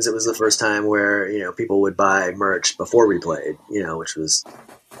Romans. It was the first time where, people would buy merch before we played, which was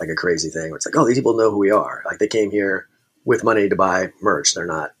like a crazy thing. Where it's like, oh, these people know who we are. Like they came here with money to buy merch. We're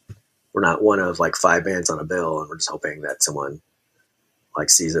not one of like 5 bands on a bill. And we're just hoping that someone like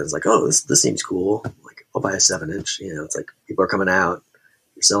sees it and is like, oh, this seems cool. Like I'll buy a 7-inch, it's like people are coming out,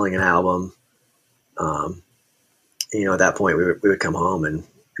 you're selling an album. At that point we would come home and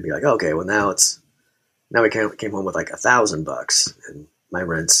be like, oh, okay, well now we came home with like $1,000 and my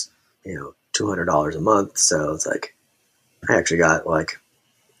rent's, $200 a month. So it's like, I actually got like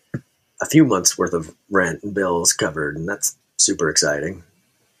a few months worth of rent and bills covered, and that's super exciting.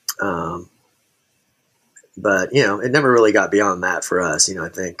 But, it never really got beyond that for us. I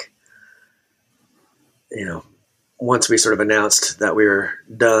think, once we sort of announced that we were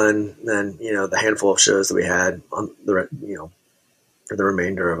done, then, the handful of shows that we had on the, for the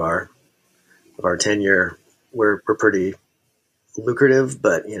remainder of our tenure were pretty lucrative,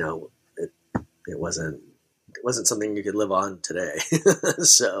 but, it wasn't something you could live on today.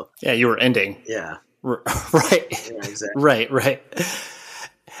 So yeah, you were ending. Yeah. Right. Yeah, exactly. Right.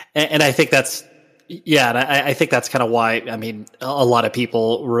 And I think that's, and I think that's kind of why, a lot of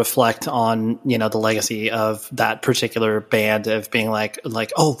people reflect on, the legacy of that particular band of being like,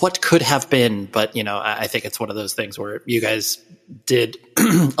 oh, what could have been? But, I think it's one of those things where you guys did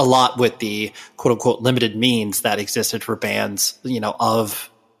a lot with the quote unquote limited means that existed for bands, of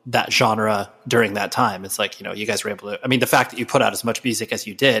that genre during that time. It's like, you guys were able to, the fact that you put out as much music as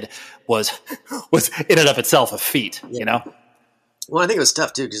you did was in and of itself a feat, Well, I think it was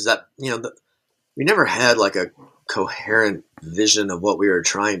tough too, because that, we never had like a coherent vision of what we were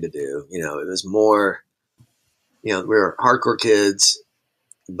trying to do. It was more, we were hardcore kids,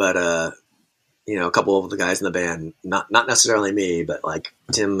 but, a couple of the guys in the band, not necessarily me, but like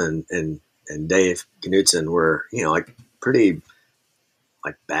Tim and Dave Knutson were, like pretty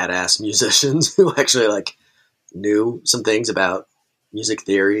like badass musicians who actually like knew some things about music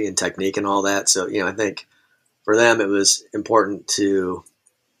theory and technique and all that. So, I think for them, it was important to,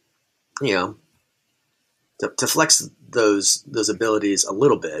 to flex those abilities a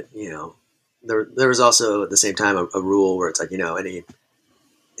little bit. There was also at the same time a rule where it's like,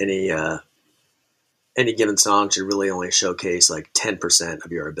 any given song should really only showcase like 10%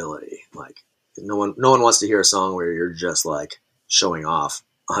 of your ability. Like no one wants to hear a song where you're just like showing off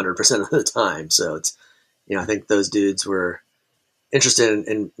 100% of the time. So it's, I think those dudes were interested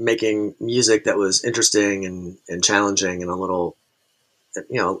in making music that was interesting and challenging and a little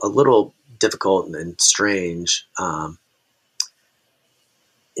difficult and strange, as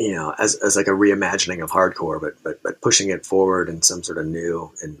like a reimagining of hardcore, but pushing it forward in some sort of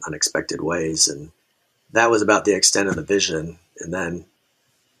new and unexpected ways. And that was about the extent of the vision. And then,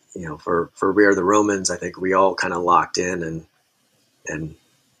 for We Are the Romans, I think we all kind of locked in and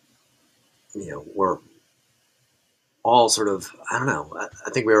we're all sort of, I don't know, I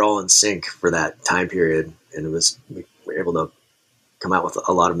think we were all in sync for that time period. And we were able to come out with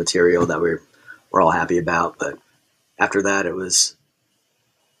a lot of material that we're all happy about. But after that, it was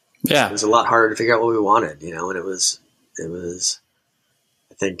a lot harder to figure out what we wanted, and it was,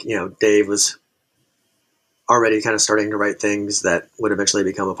 I think, Dave was already kind of starting to write things that would eventually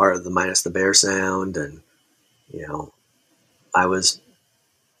become a part of the Minus the Bear sound. And, I was,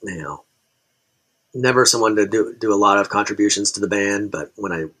 never someone to do a lot of contributions to the band, but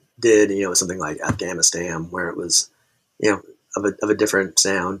when I did, it was something like Afghanistan, where it was, of a different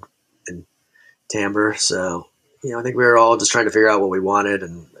sound and timbre. So, I think we were all just trying to figure out what we wanted,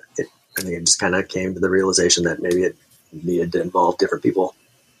 and I think it just kind of came to the realization that maybe it needed to involve different people.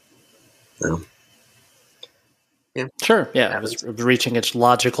 So, yeah. Sure. Yeah. It was reaching its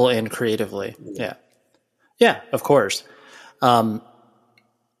logical end creatively. Yeah. Yeah, of course. And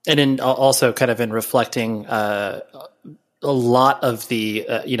in also kind of in reflecting a lot of the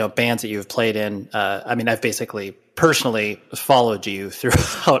bands that you've played in. I mean, I've basically personally followed you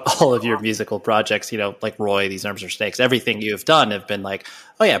throughout all of your musical projects. Like Roy, These Arms Are Snakes. Everything you've done have been like,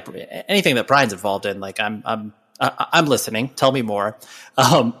 oh yeah, anything that Brian's involved in. Like I'm listening. Tell me more.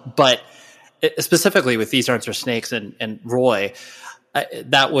 But specifically with These Arms Are Snakes and Roy.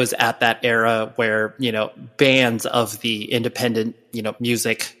 That was at that era where, bands of the independent,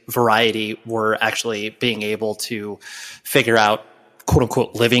 music variety were actually being able to figure out quote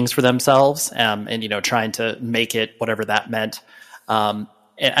unquote livings for themselves, and trying to make it whatever that meant. And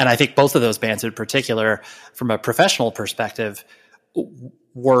I think both of those bands in particular, from a professional perspective,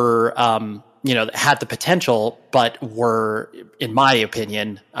 were, had the potential, but were, in my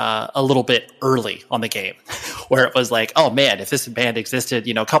opinion, a little bit early on the game, where it was like, oh man, if this band existed,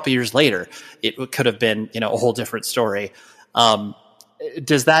 a couple years later, it could have been, a whole different story.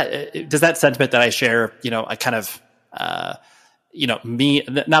 Does that sentiment that I share, I kind of,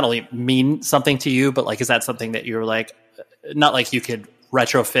 not only mean something to you, but like, is that something that you're like, not like you could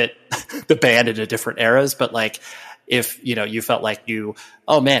retrofit the band into different eras, but like, if you felt like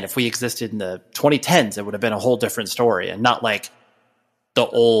oh man, if we existed in the 2010s, it would have been a whole different story, and not like the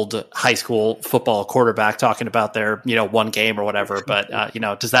old high school football quarterback talking about their one game or whatever. But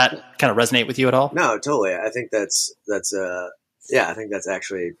does that kind of resonate with you at all? No, totally. I think that's I think that's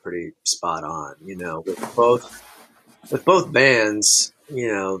actually pretty spot on. With both bands,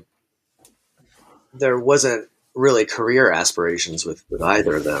 there wasn't really career aspirations with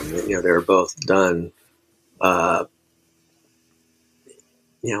either of them. They were both done.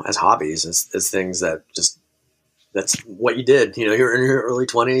 As hobbies, as things that's what you did. You were in your early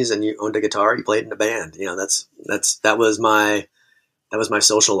 20s and you owned a guitar, you played in a band. That was my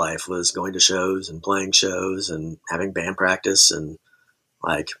social life, was going to shows and playing shows and having band practice, and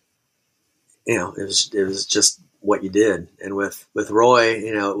it was just what you did. And with Roy,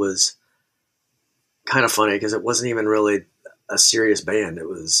 it was kind of funny because it wasn't even really a serious band. It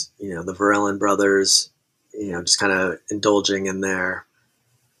was, the Verellen brothers, just kind of indulging in their,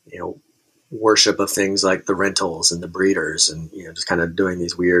 worship of things like the Rentals and the Breeders, and, just kind of doing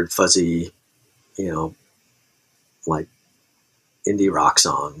these weird, fuzzy, like indie rock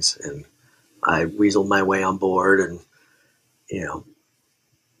songs. And I weaseled my way on board, and,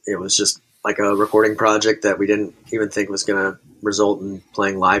 it was just like a recording project that we didn't even think was going to result in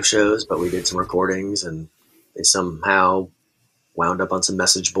playing live shows, but we did some recordings, and they somehow wound up on some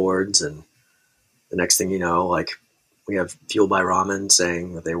message boards. And the next thing you know, we have Fueled by Ramen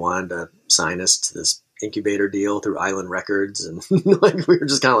saying that they wanted to sign us to this incubator deal through Island Records. And we were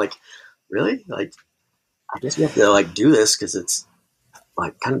just kind of like, really? I guess we have to do this because it's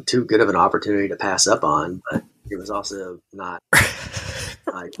kind of too good of an opportunity to pass up on. But it was also not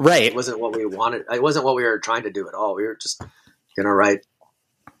right. It wasn't what we wanted. It wasn't what we were trying to do at all. We were just going to write,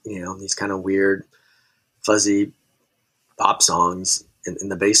 these kind of weird, fuzzy pop songs in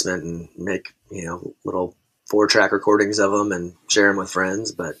the basement and make, little 4-track recordings of them and share them with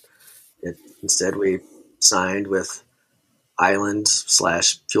friends. But instead we signed with Island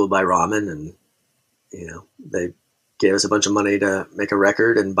 / Fueled by Ramen, and, they gave us a bunch of money to make a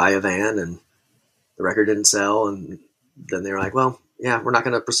record and buy a van, and the record didn't sell. And then they were like, well, yeah, we're not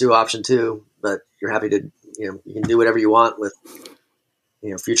going to pursue option 2, but you're happy to, you can do whatever you want with,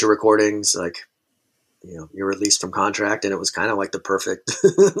 future recordings. You're released from contract. And it was kind of like the perfect,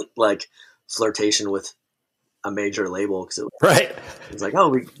 flirtation with a major label. Cause it was like, oh,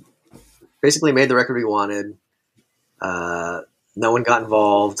 we basically made the record we wanted. No one got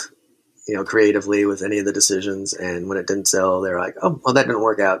involved, creatively with any of the decisions. And when it didn't sell, they're like, oh, well, that didn't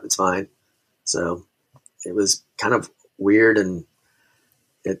work out. It's fine. So it was kind of weird, and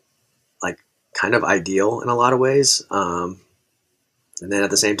it kind of ideal in a lot of ways. And then at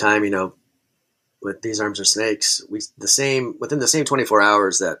the same time, with These Arms Are Snakes, within the same 24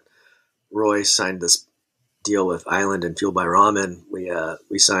 hours that Roy signed this deal with Island and Fueled by Ramen,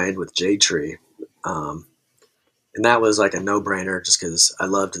 we signed with Jade Tree. And that was like a no-brainer just because I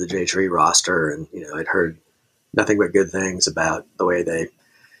loved the Jade Tree roster, and, I'd heard nothing but good things about the way they,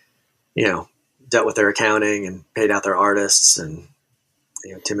 dealt with their accounting and paid out their artists. And,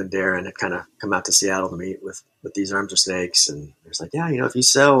 Tim and Darren had kind of come out to Seattle to meet with These Arms Are Snakes. And there's like, yeah, if you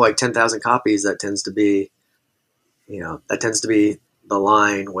sell 10,000 copies, that tends to be the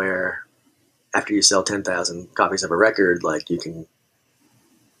line where after you sell 10,000 copies of a record, you can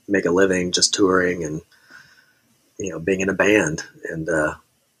make a living just touring and, being in a band. And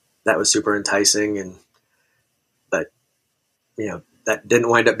that was super enticing. But that didn't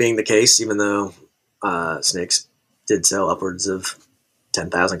wind up being the case, even though Snakes did sell upwards of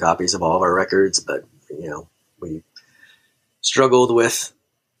 10,000 copies of all of our records. But we struggled with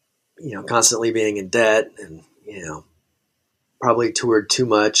constantly being in debt, and probably toured too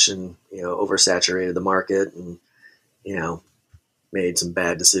much, and oversaturated the market, and made some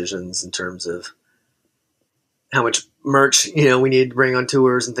bad decisions in terms of how much merch we needed to bring on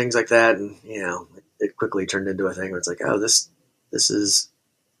tours and things like that. And it quickly turned into a thing where it's like, oh, this is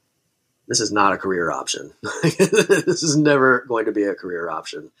not a career option. This is never going to be a career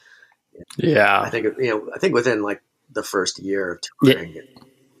option. Yeah. I think within like the first year of touring,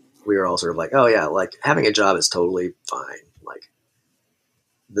 we were all sort of like, oh yeah, like having a job is totally fine. Like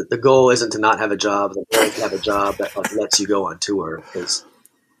the goal isn't to not have a job. The goal is to have a job that like lets you go on tour, because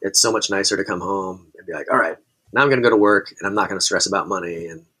it's so much nicer to come home and be like, all right, now I'm going to go to work, and I'm not going to stress about money,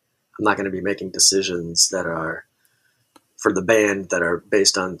 and I'm not going to be making decisions that are for the band that are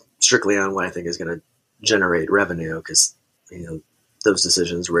based on strictly on what I think is going to generate revenue. Because, those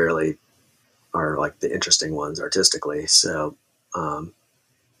decisions rarely are like the interesting ones artistically. So,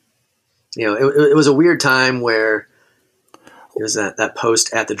 it was a weird time where it was that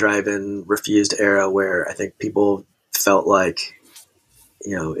post At the Drive-In Refused era where I think people felt like,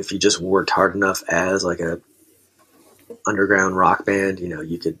 if you just worked hard enough as like a underground rock band,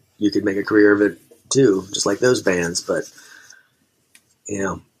 you could make a career of it too, just like those bands. But,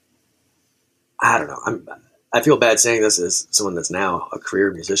 I don't know. I feel bad saying this as someone that's now a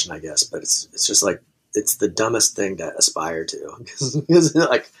career musician, I guess, but it's just like, it's the dumbest thing to aspire to, because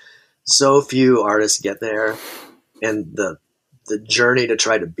like so few artists get there, and the journey to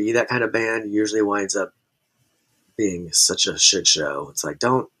try to be that kind of band usually winds up being such a shit show. It's like,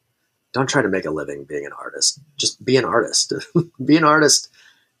 don't try to make a living being an artist. Just be an artist. Be an artist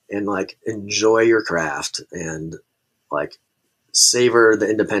and like enjoy your craft, and like savor the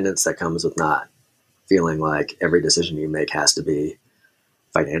independence that comes with not feeling like every decision you make has to be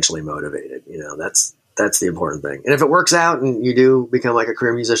financially motivated. That's the important thing. And if it works out and you do become like a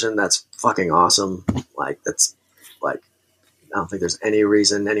career musician, that's fucking awesome. Like that's like, I don't think there's any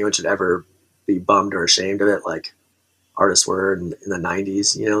reason anyone should ever be bummed or ashamed of it, like artists were in the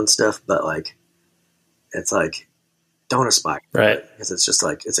 90s, and stuff. But like, it's like, don't aspire. Right. Because it's just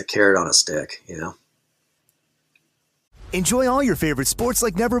like, it's a carrot on a stick, Enjoy all your favorite sports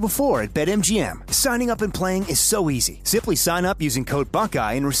like never before at BetMGM. Signing up and playing is so easy. Simply sign up using code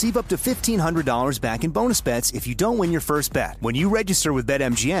Buckeye and receive up to $1,500 back in bonus bets if you don't win your first bet. When you register with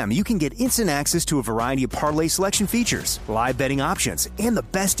BetMGM, you can get instant access to a variety of parlay selection features, live betting options, and the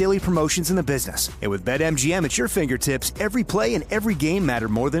best daily promotions in the business. And with BetMGM at your fingertips, every play and every game matter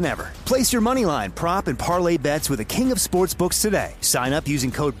more than ever. Place your moneyline, prop, and parlay bets with the king of sportsbooks today. Sign up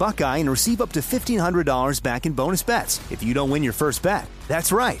using code Buckeye and receive up to $1,500 back in bonus bets if you don't win your first bet.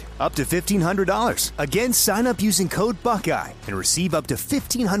 That's right, up to $1,500. Again, sign up using code Buckeye and receive up to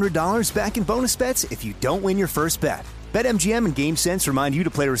 $1,500 back in bonus bets if you don't win your first bet. BetMGM and GameSense remind you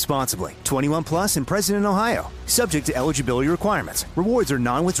to play responsibly. 21 plus and present in Ohio. Subject to eligibility requirements. Rewards are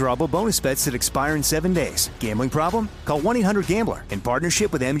non-withdrawable bonus bets that expire in 7 days. Gambling problem? Call 1-800-GAMBLER in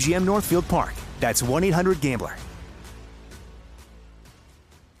partnership with MGM Northfield Park. That's 1-800-GAMBLER.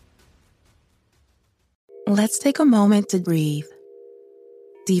 Let's take a moment to breathe.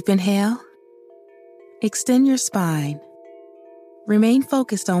 Deep inhale. Extend your spine. Remain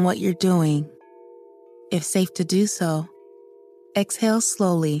focused on what you're doing. If safe to do so, exhale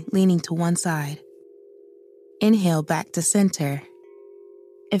slowly, leaning to one side. Inhale back to center.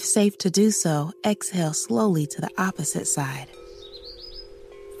 If safe to do so, exhale slowly to the opposite side.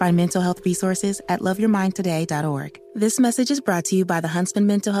 Find mental health resources at loveyourmindtoday.org. This message is brought to you by the Huntsman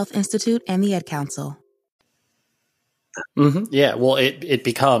Mental Health Institute and the Ad Council. Mm-hmm. Yeah, well, it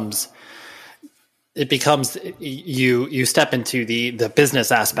becomes you step into the business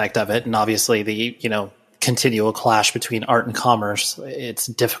aspect of it, and obviously the continual clash between art and commerce. It's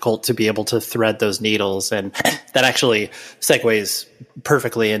difficult to be able to thread those needles, and that actually segues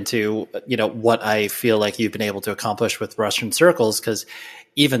perfectly into what I feel like you've been able to accomplish with Russian Circles, because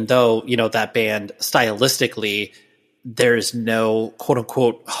even though that band stylistically, there's no quote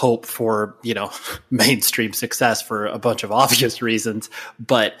unquote hope for, mainstream success for a bunch of obvious reasons,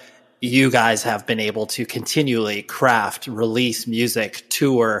 but you guys have been able to continually craft, release music,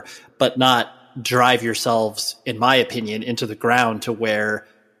 tour, but not drive yourselves, in my opinion, into the ground to where,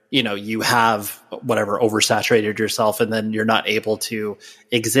 you have whatever oversaturated yourself, and then you're not able to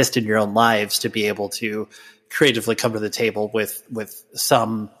exist in your own lives to be able to creatively come to the table with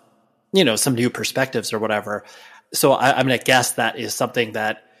some, some new perspectives or whatever. So I'm going to guess that is something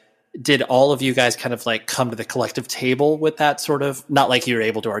that did all of you guys kind of like come to the collective table with that sort of, not like you were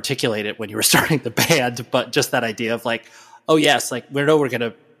able to articulate it when you were starting the band, but just that idea of like, oh yes, like we know we're going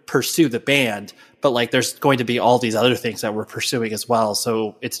to pursue the band, but like there's going to be all these other things that we're pursuing as well.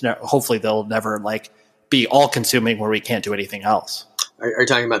 So it's hopefully they'll never like be all consuming where we can't do anything else. Are you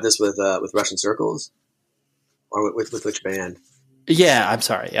talking about this with Russian Circles, or with which band? Yeah, I'm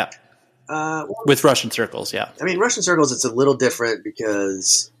sorry. Yeah, with Russian Circles. Yeah, I mean Russian Circles. It's a little different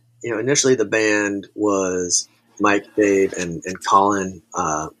because initially the band was Mike, Dave, and Colin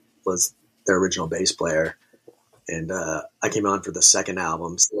was their original bass player, and I came on for the second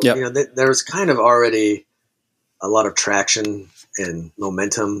album. So, there was kind of already a lot of traction and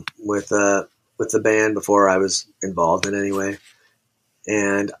momentum with the band before I was involved in any way.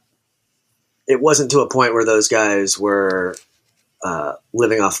 And it wasn't to a point where those guys were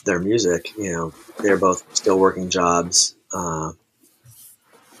living off their music. They were both still working jobs.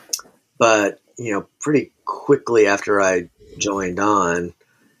 But, pretty quickly after I joined on,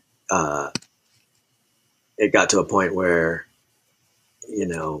 it got to a point where,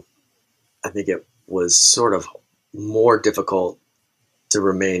 I think it was sort of more difficult to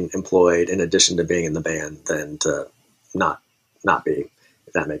remain employed in addition to being in the band than to not be,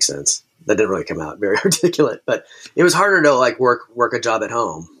 if that makes sense. That didn't really come out very articulate, but it was harder to like work a job at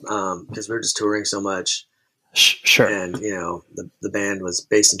home because we were just touring so much. Sure. And, the band was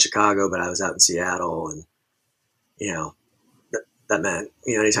based in Chicago, but I was out in Seattle, and, that meant,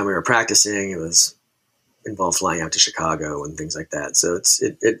 anytime we were practicing, it was involved flying out to Chicago and things like that. So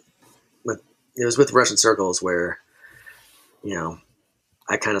it was with Russian Circles where,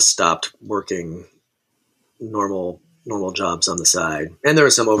 I kind of stopped working normal jobs on the side. And there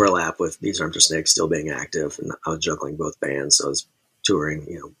was some overlap with These Arms Are Snakes still being active, and I was juggling both bands. So I was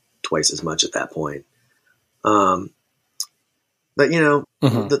touring, twice as much at that point. But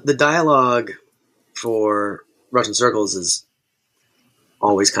the dialogue for Russian Circles has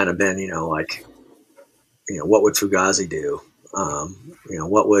always kind of been, what would Fugazi do?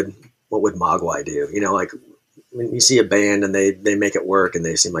 What would Mogwai do? Like when you see a band and they make it work and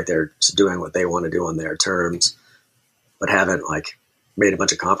they seem like they're just doing what they want to do on their terms, but haven't like made a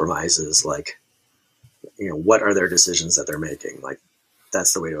bunch of compromises. Like, what are their decisions that they're making? Like,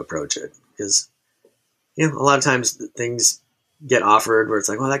 that's the way to approach it. Because, a lot of times things get offered where it's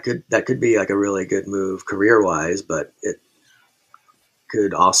like, well, that could be like a really good move career wise, but it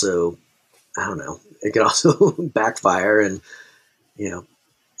could also, I don't know, it could also backfire. And,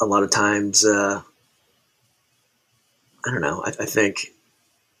 a lot of times, I don't know, I think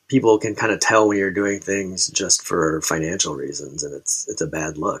people can kind of tell when you're doing things just for financial reasons, and it's a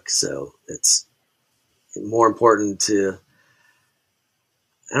bad look. So it's more important to,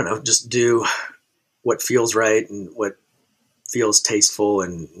 I don't know, just do what feels right and what feels tasteful,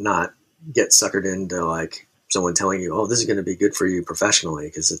 and not get suckered into like someone telling you, oh, this is going to be good for you professionally.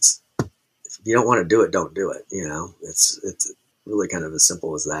 Because if you don't want to do it, don't do it. It's really kind of as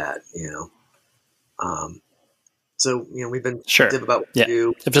simple as that, So, we've been active about what we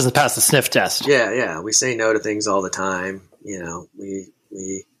do. If it doesn't pass the sniff test. Yeah. We say no to things all the time. We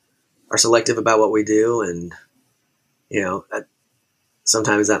are selective about what we do. And,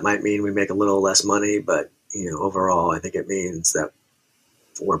 sometimes that might mean we make a little less money, but, overall, I think it means that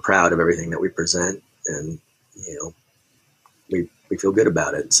we're proud of everything that we present, and, we feel good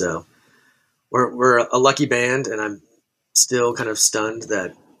about it. So we're a lucky band, and I'm still kind of stunned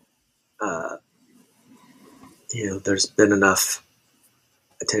that, there's been enough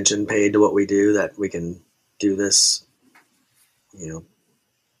attention paid to what we do that we can do this,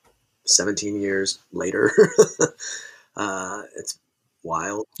 17 years later. It's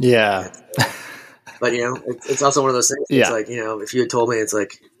wild. Yeah. But, it's also one of those things. It's like, if you had told me, it's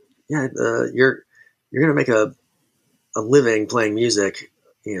like, you're going to make a living playing music,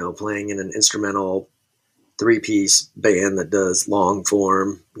 playing in an instrumental 3-piece band that does long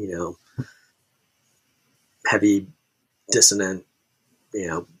form, heavy dissonant,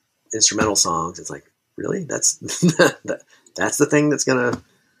 instrumental songs. It's like, really? That's that's the thing that's gonna.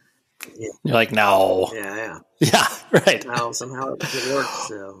 You're like, no. Yeah. Right. Now somehow it works.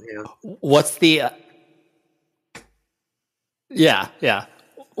 So What's the? Yeah.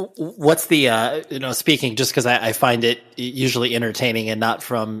 What's the? Speaking just because I find it usually entertaining and not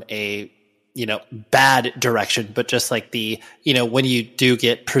from a bad direction, but just like the, when you do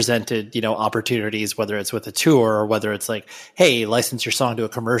get presented, opportunities, whether it's with a tour or whether it's like, hey, license your song to a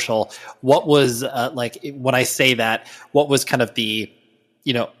commercial. What was like, when I say that, what was kind of the,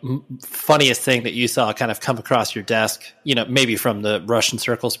 funniest thing that you saw kind of come across your desk, maybe from the Russian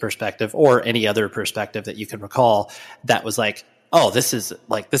Circles perspective or any other perspective that you can recall that was like, oh, this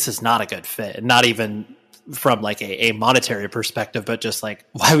is not a good fit. Not even from like a monetary perspective, but just like,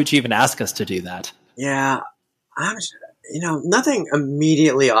 why would you even ask us to do that? Yeah. Nothing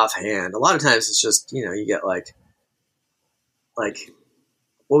immediately offhand. A lot of times it's just, you get like,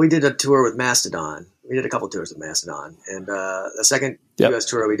 well, we did a tour with Mastodon. We did a couple tours with Mastodon, and the second U.S.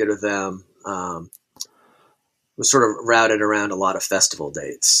 tour we did with them was sort of routed around a lot of festival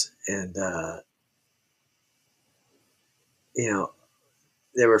dates, and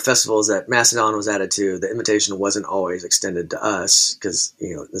there were festivals that Mastodon was added to. The invitation wasn't always extended to us because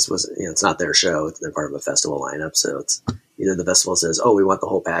this was it's not their show; they're part of a festival lineup, so it's either the festival says, "Oh, we want the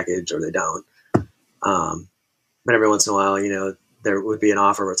whole package," or they don't. But every once in a while, there would be an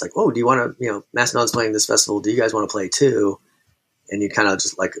offer where it's like, "Oh, do you want to? Mastodon's playing this festival. Do you guys want to play too?" And you kind of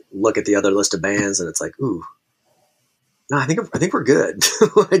just like look at the other list of bands, and it's like, "Ooh, no, I think we're good."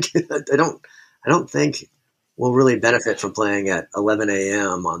 Like, I don't think we'll really benefit from playing at 11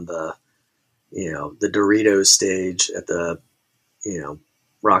 a.m. on the Doritos stage at the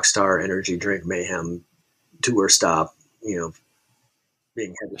Rockstar Energy Drink Mayhem tour stop. Being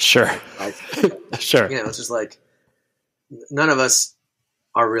heavy. Sure. Sure. It's just like none of us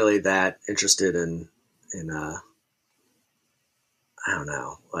are really that interested in I don't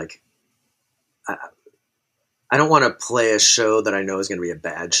know, like I don't want to play a show that I know is going to be a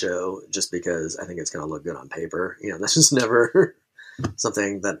bad show just because I think it's going to look good on paper. That's just never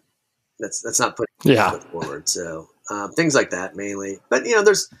something that's not put forward. So things like that mainly, but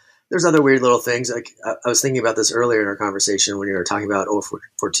there's other weird little things. Like I was thinking about this earlier in our conversation when you were talking about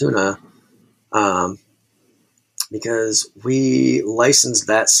Fortuna, because we licensed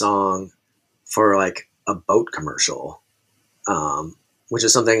that song for like a boat commercial, which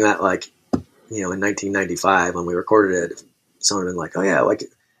is something that like, in 1995 when we recorded it, someone had been like, oh yeah, like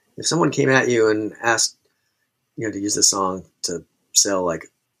if someone came at you and asked, to use this song to sell like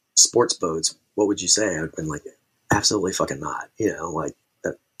sports boats, what would you say? I'd been like, absolutely fucking not, like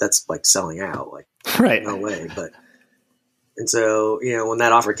that's like selling out, like right. No way. But, and so, when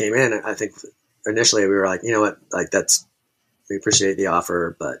that offer came in, I think initially we were like, you know what, like we appreciate the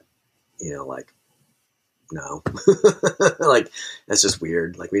offer, but like, no, like that's just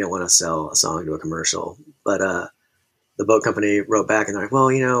weird. Like we don't want to sell a song to a commercial. But the boat company wrote back and they're like, well,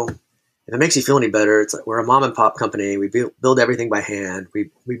 if it makes you feel any better, it's like we're a mom and pop company. We build everything by hand.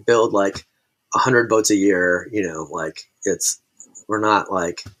 We build like 100 boats a year. Like we're not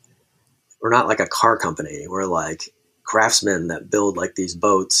like a car company. We're like craftsmen that build like these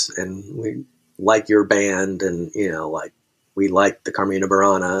boats, and we like your band, and like we like the Carmina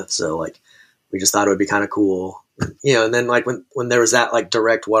Burana, so like. We just thought it would be kind of cool, and then like when there was that like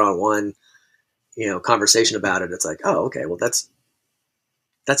direct one-on-one, conversation about it, it's like, oh, okay, well that's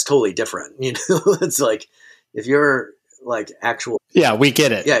totally different. It's like, if you're like actual, yeah, we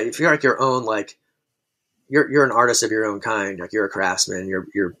get it. Yeah. If you're like your own, like you're an artist of your own kind, like you're a craftsman,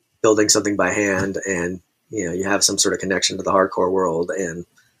 you're building something by hand, and, you have some sort of connection to the hardcore world. And,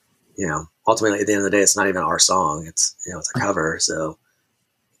 ultimately at the end of the day, it's not even our song. It's, it's a cover. So,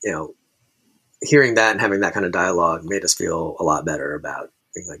 hearing that and having that kind of dialogue made us feel a lot better about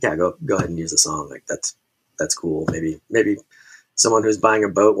being like, yeah, go ahead and use the song. Like that's cool. Maybe someone who's buying a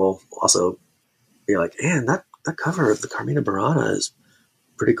boat will also be like, man, that cover of the Carmina Burana is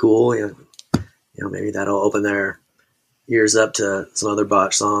pretty cool. Maybe that'll open their ears up to some other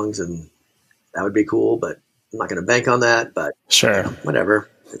botch songs, and that would be cool, but I'm not going to bank on that, but sure.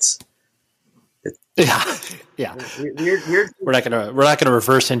 Whatever. It's yeah. Weird. We're not gonna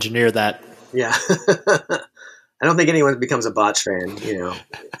reverse engineer that. Yeah. I don't think anyone becomes a botch fan,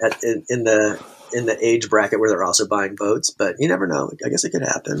 in the age bracket where they're also buying boats, but you never know. I guess it could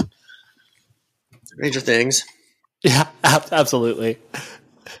happen. Stranger things. Yeah, absolutely.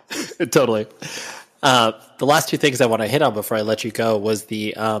 Totally. The last two things I want to hit on before I let you go was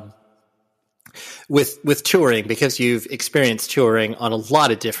the, with touring, because you've experienced touring on a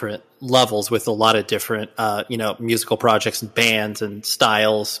lot of different levels with a lot of different, musical projects and bands and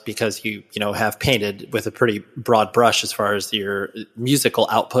styles, because you have painted with a pretty broad brush as far as your musical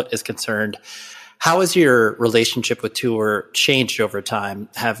output is concerned. How has your relationship with tour changed over time?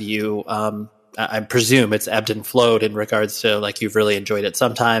 Have you, I presume it's ebbed and flowed in regards to like you've really enjoyed it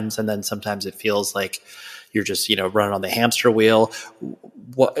sometimes, and then sometimes it feels like you're just running on the hamster wheel.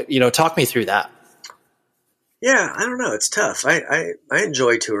 What talk me through that. Yeah, I don't know. It's tough. I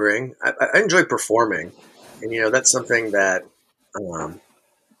enjoy touring. I enjoy performing, and that's something that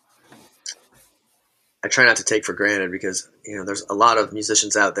I try not to take for granted, because there's a lot of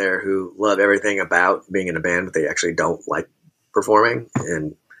musicians out there who love everything about being in a band, but they actually don't like performing,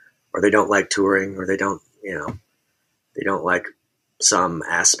 or they don't like touring, or they don't like some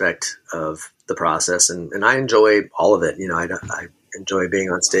aspect of the process, and I enjoy all of it. I enjoy being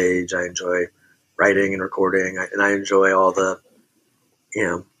on stage. I enjoy writing and recording, and I enjoy all the,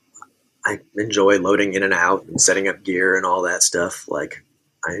 I enjoy loading in and out and setting up gear and all that stuff. Like,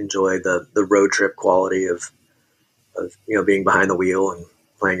 I enjoy the road trip quality of being behind the wheel and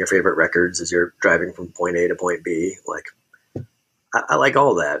playing your favorite records as you're driving from point A to point B. Like, I like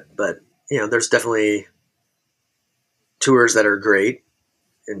all that, but there's definitely tours that are great,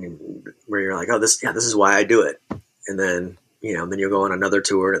 and where you're like, oh, this is why I do it. And then, then you'll go on another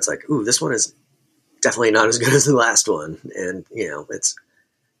tour and it's like, ooh, this one is definitely not as good as the last one. And,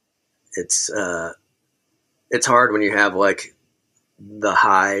 it's hard when you have like the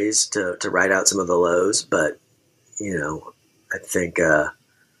highs to ride out some of the lows, but, I think,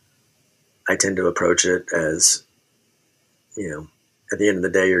 I tend to approach it as, at the end of the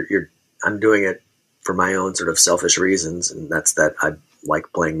day, I'm doing it for my own sort of selfish reasons. And that's that I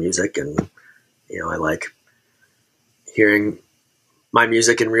like playing music, and, I like hearing my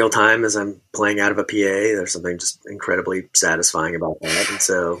music in real time as I'm playing out of a PA. There's something just incredibly satisfying about that. And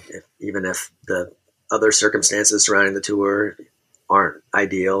so even if the other circumstances surrounding the tour aren't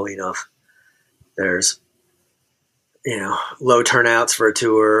ideal, if there's, low turnouts for a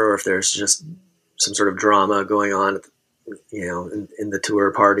tour, or if there's just some sort of drama going on, in the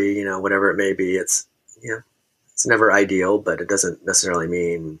tour party, whatever it may be, it's never ideal, but it doesn't necessarily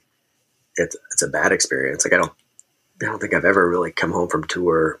mean it's a bad experience. Like, I don't think I've ever really come home from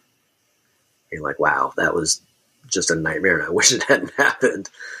tour being like, wow, that was just a nightmare and I wish it hadn't happened.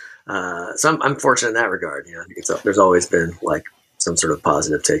 So I'm fortunate in that regard. There's always been like some sort of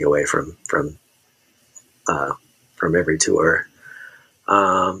positive takeaway from every tour.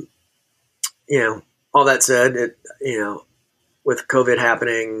 All that said, with COVID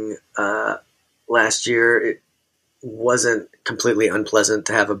happening last year, it wasn't completely unpleasant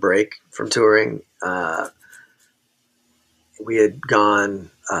to have a break from touring. We had gone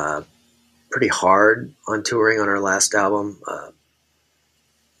pretty hard on touring on our last album,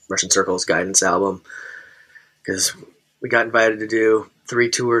 Russian Circle's Guidance album, because we got invited to do 3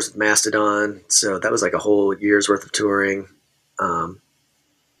 tours with Mastodon. So that was like a whole year's worth of touring,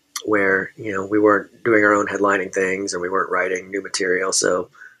 where, we weren't doing our own headlining things and we weren't writing new material. So,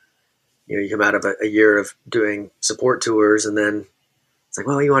 you come out of a year of doing support tours, and then it's like,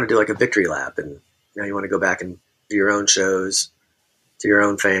 well, you want to do like a victory lap, and now you want to go back and do your own shows to your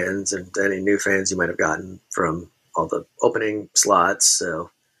own fans and to any new fans you might have gotten from all the opening slots.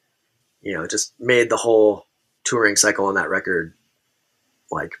 So, it just made the whole touring cycle on that record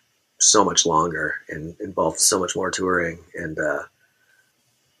like so much longer and involved so much more touring. And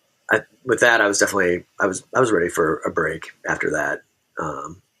with that, I was ready for a break after that.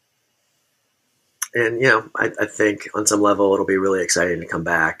 And, I think on some level it'll be really exciting to come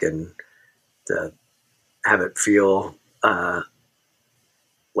back and to have it feel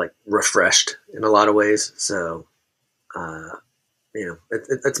like refreshed in a lot of ways. So,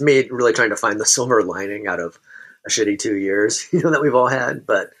 it's me really trying to find the silver lining out of a shitty 2 years, that we've all had.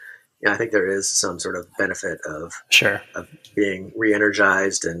 But, I think there is some sort of benefit of being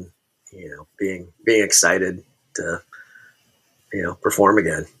re-energized and, being excited to, perform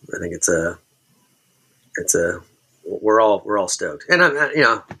again. I think we're all stoked. And I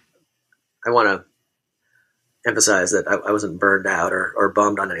want to emphasize that I wasn't burned out or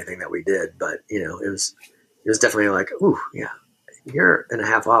bummed on anything that we did, but it was definitely like, ooh, yeah, a year and a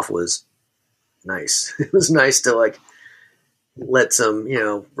half off was nice. It was nice to like let some,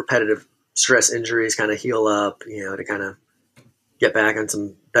 repetitive stress injuries kind of heal up, to kind of get back on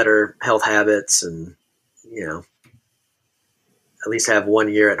some better health habits and, at least have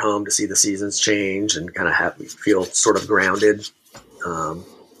 1 year at home to see the seasons change and kind of feel sort of grounded.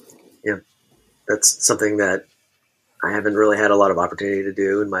 That's something that I haven't really had a lot of opportunity to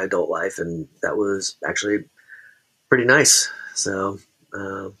do in my adult life. And that was actually pretty nice. So,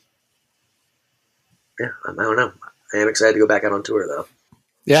 I don't know. I am excited to go back out on tour though.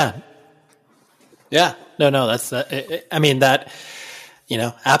 Yeah. Yeah. No, that's,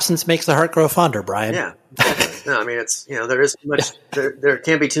 absence makes the heart grow fonder, Brian. Yeah. No, I mean, it's, there is too much, there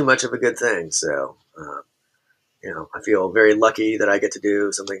can't be too much of a good thing. So, I feel very lucky that I get to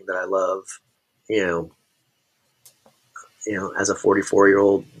do something that I love, as a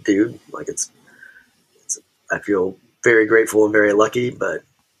 44-year-old dude. Like I feel very grateful and very lucky, but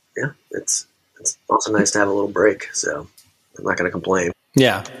yeah, it's also nice to have a little break. So I'm not going to complain.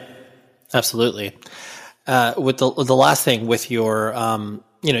 Yeah, absolutely. With the last thing with your,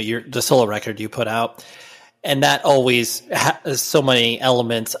 the solo record you put out, And that always has so many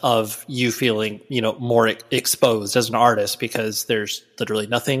elements of you feeling, more exposed as an artist because there's literally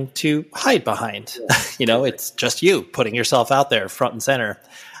nothing to hide behind. It's just you putting yourself out there front and center.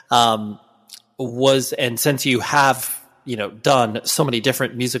 And since you have, done so many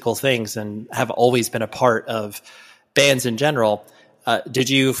different musical things and have always been a part of bands in general, did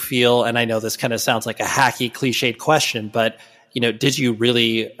you feel, and I know this kind of sounds like a hacky, cliched question, but did you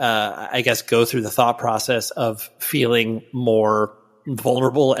really, I guess, go through the thought process of feeling more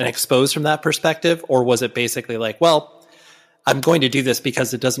vulnerable and exposed from that perspective? Or was it basically like, well, I'm going to do this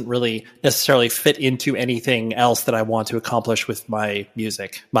because it doesn't really necessarily fit into anything else that I want to accomplish with my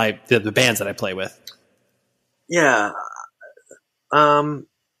music, the bands that I play with? Yeah. I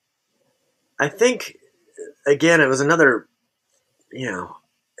think, again, it was another,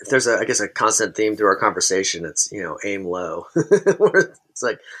 if there's a constant theme through our conversation, it's, aim low. Where it's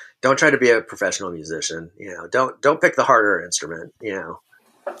like, don't try to be a professional musician, don't pick the harder instrument,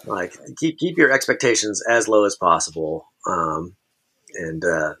 like keep your expectations as low as possible, and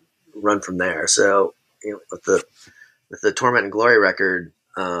run from there. So, with the Torment and Glory record,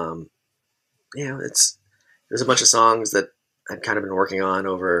 there's a bunch of songs that I'd kind of been working on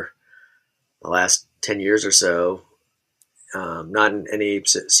over the last 10 years or so. Not in any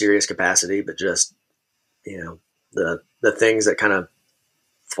serious capacity, but just, the things that kind of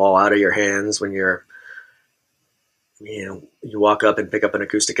fall out of your hands when you're, you walk up and pick up an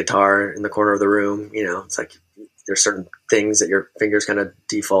acoustic guitar in the corner of the room. It's like there's certain things that your fingers kind of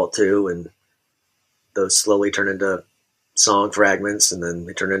default to, and those slowly turn into song fragments, and then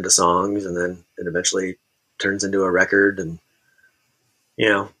they turn into songs, and then it eventually turns into a record. And,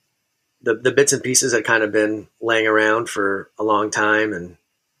 the bits and pieces had kind of been laying around for a long time, and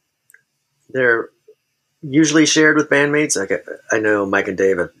they're usually shared with bandmates. Like I know Mike and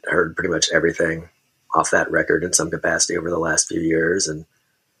Dave have heard pretty much everything off that record in some capacity over the last few years. And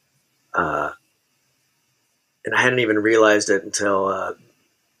I hadn't even realized it until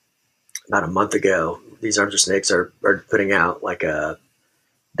about a month ago. These Arms Are Snakes are putting out like a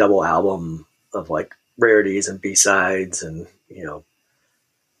double album of like rarities and B-sides and,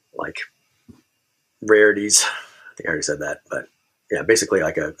 like rarities. I think I already said that, but yeah, basically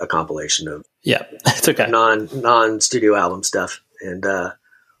like a compilation of it's okay. non-studio album stuff. And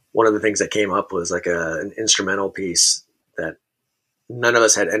one of the things that came up was like an instrumental piece that none of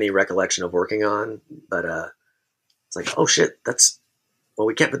us had any recollection of working on, but it's like, oh shit,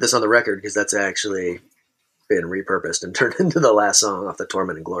 we can't put this on the record because that's actually been repurposed and turned into the last song off the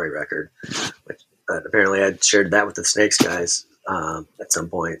Torment and Glory record. Which, apparently I'd shared that with the Snakes guys at some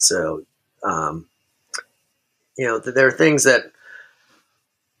point. So, there are things that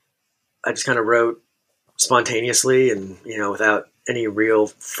I just kind of wrote spontaneously and, without any real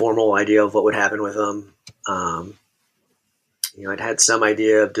formal idea of what would happen with them. I'd had some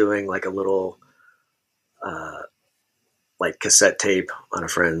idea of doing like a little, like cassette tape on a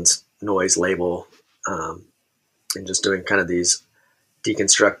friend's noise label, and just doing kind of these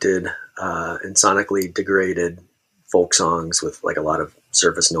deconstructed, and sonically degraded folk songs with like a lot of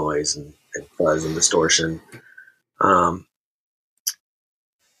surface noise and fuzz and distortion. And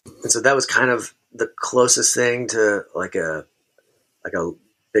so that was kind of the closest thing to like a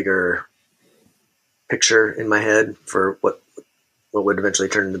bigger picture in my head for what would eventually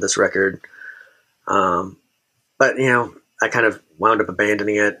turn into this record. But I kind of wound up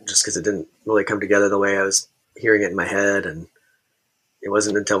abandoning it just because it didn't really come together the way I was hearing it in my head. And it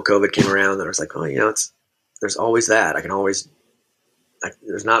wasn't until COVID came around that I was like, oh, there's always that.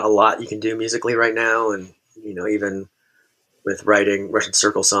 There's not a lot you can do musically right now. And, even with writing Russian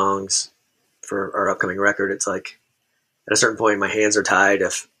Circle songs for our upcoming record, it's like at a certain point, my hands are tied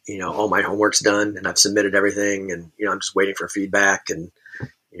if, all my homework's done and I've submitted everything and, I'm just waiting for feedback and,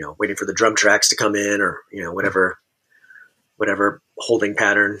 waiting for the drum tracks to come in or, whatever holding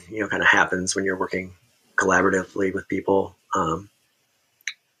pattern, kind of happens when you're working collaboratively with people. And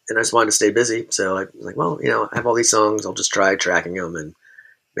I just wanted to stay busy. So I was like, well, I have all these songs. I'll just try tracking them and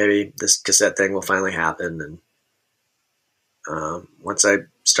maybe this cassette thing will finally happen. And once I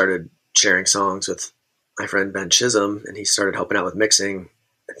started sharing songs with my friend Ben Chisholm and he started helping out with mixing,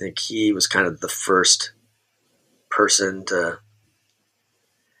 I think he was kind of the first person to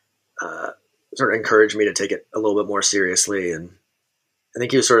sort of encourage me to take it a little bit more seriously. And I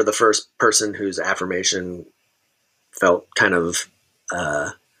think he was sort of the first person whose affirmation felt kind of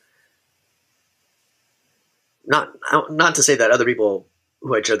not to say that other people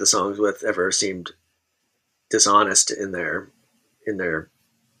who I shared the songs with ever seemed dishonest in their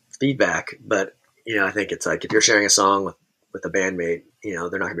feedback, but I think it's like if you're sharing a song with a bandmate, they're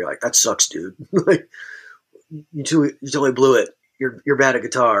not gonna be like, that sucks, dude. Like you totally blew it. You're bad at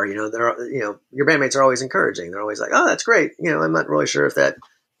guitar. You know, your bandmates are always encouraging. They're always like, oh, that's great. You know, I'm not really sure if that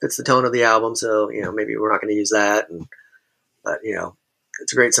fits the tone of the album. So, you know, maybe we're not going to use that. But, you know,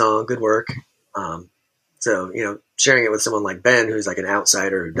 it's a great song. Good work. So, you know, sharing it with someone like Ben, who's like an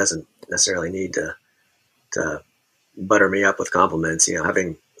outsider who doesn't necessarily need to butter me up with compliments, you know,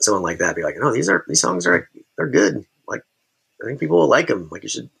 having someone like that be like, no, these songs are good. Like, I think people will like them. Like, you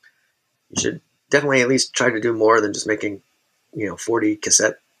should definitely at least try to do more than just making, you know, 40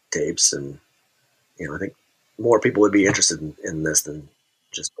 cassette tapes. And, you know, I think more people would be interested in this than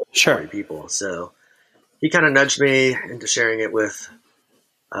just 40 people. So he kind of nudged me into sharing it with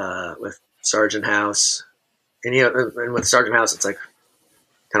Sargent House. And, you know, and with Sargent House, it's like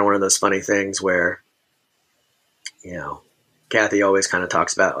kind of one of those funny things where, you know, Kathy always kind of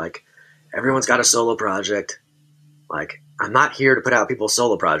talks about like, everyone's got a solo project. Like, I'm not here to put out people's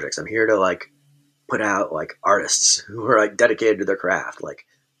solo projects. I'm here to like put out like artists who are like dedicated to their craft. Like,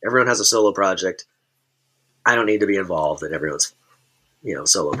 everyone has a solo project. I don't need to be involved in everyone's, you know,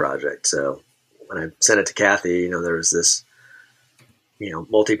 solo project. So when I sent it to Kathy, you know, there was this, you know,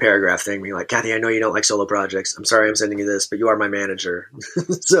 multi-paragraph thing being like, Kathy, I know you don't like solo projects. I'm sorry I'm sending you this, but you are my manager.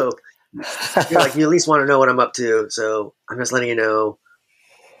 So you're like, you at least want to know what I'm up to. So I'm just letting you know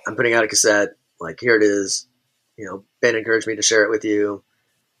I'm putting out a cassette. Like, here it is. You know, Ben encouraged me to share it with you.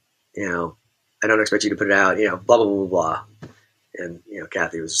 You know, I don't expect you to put it out, you know, blah, blah, blah, blah. And, you know,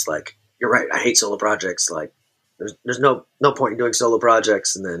 Kathy was just like, you're right. I hate solo projects. Like, there's no point in doing solo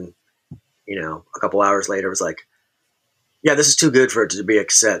projects. And then, you know, a couple hours later it was like, yeah, this is too good for it to be a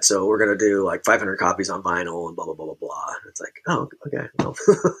cassette. So we're going to do like 500 copies on vinyl and blah, blah, blah, blah, blah. And it's like, oh, okay. Well,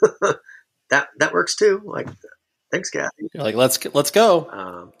 that works too. Like, thanks, Kathy. You're like, let's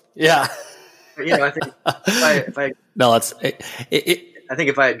go. Yeah. You know, I think if I no, it's I think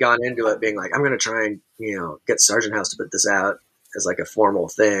if I had gone into it being like, I'm going to try and, you know, get Sargent House to put this out as like a formal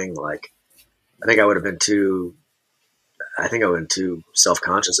thing, like, I think I would have been too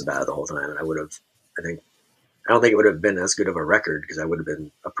self-conscious about it the whole time. And I don't think it would have been as good of a record because I would have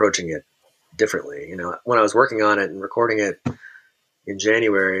been approaching it differently. You know, when I was working on it and recording it in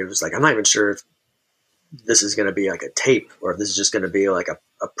January, it was like, I'm not even sure if this is going to be like a tape or if this is just going to be like a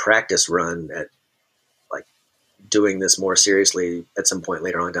practice run at like doing this more seriously at some point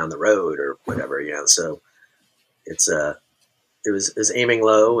later on down the road or whatever, you know? So it was aiming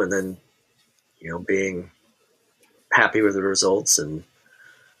low and then, you know, being happy with the results and,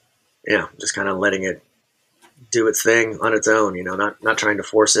 you know, just kind of letting it do its thing on its own, you know, not trying to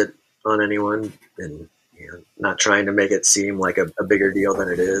force it on anyone and, you know, not trying to make it seem like a bigger deal than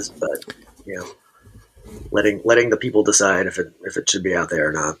it is, but, you know, letting the people decide if it should be out there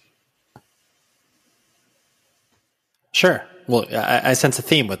or not. Sure. Well, I sense a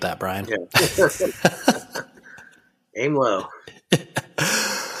theme with that, Brian. Yeah. Aim low.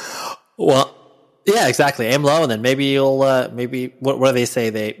 Well, yeah, exactly. Aim low, and then maybe you'll maybe what do they say?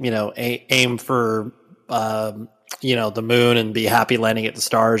 They, you know, aim for you know, the moon and be happy landing at the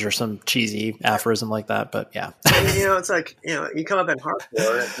stars or some cheesy aphorism like that. But yeah, you know, it's like, you know, you come up in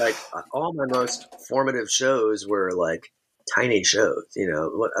hardcore. It's like all my most formative shows were like tiny shows. You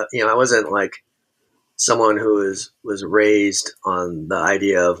know, I wasn't like someone who was raised on the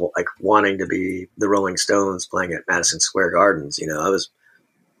idea of like wanting to be the Rolling Stones playing at Madison Square Gardens. You know,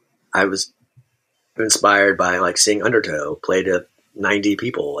 I was inspired by like seeing Undertow play to 90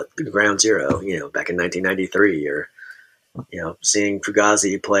 people at Ground Zero, you know, back in 1993, or, you know, seeing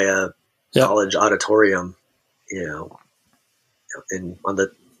Fugazi play a college auditorium, you know, on the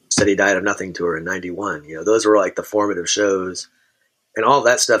Steady Diet of Nothing tour in 91. You know, those were like the formative shows, and all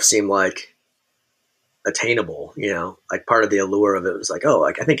that stuff seemed like attainable, you know, like part of the allure of it was like, oh,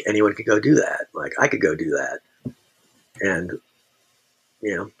 like I think anyone could go do that. Like I could go do that. And,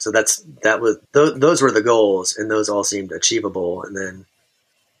 you know, so those were the goals, and those all seemed achievable. And then,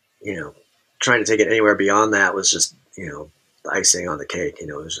 you know, trying to take it anywhere beyond that was just, you know, the icing on the cake. You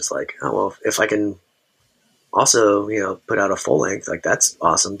know, it was just like, oh, well, if I can also, you know, put out a full length, like that's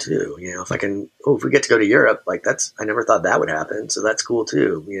awesome too. You know, if we get to go to Europe, like I never thought that would happen. So that's cool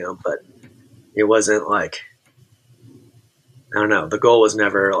too, you know, but it wasn't like, I don't know. The goal was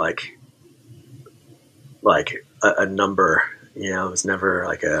never like a number. You know, it was never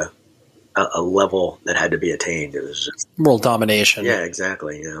like a level that had to be attained. It was just world domination. Yeah,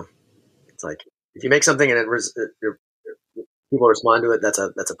 exactly. You know, it's like if you make something and people respond to it, that's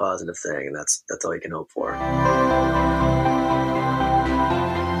a positive thing, and that's all you can hope for.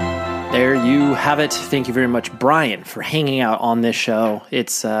 There you have it. Thank you very much, Brian, for hanging out on this show.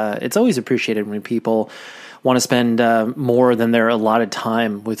 It's always appreciated when people want to spend more than their allotted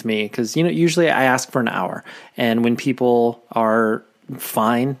time with me. Because, usually I ask for an hour. And when people are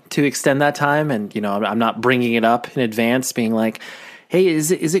fine to extend that time, and, I'm not bringing it up in advance, being like, hey,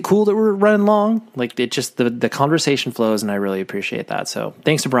 is it cool that we're running long? Like, it just, the conversation flows, and I really appreciate that. So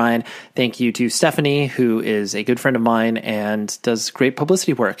thanks to Brian. Thank you to Stephanie, who is a good friend of mine and does great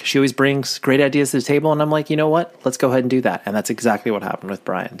publicity work. She always brings great ideas to the table, and I'm like, you know what? Let's go ahead and do that. And that's exactly what happened with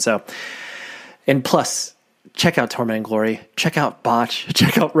Brian. So, and plus, check out Torment and Glory, check out Botch,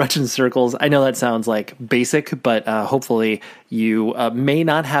 check out Wretched Circles. I know that sounds like basic, but hopefully you may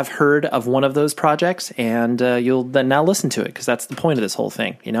not have heard of one of those projects, and you'll then now listen to it, because that's the point of this whole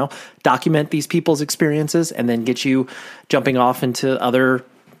thing, document these people's experiences and then get you jumping off into other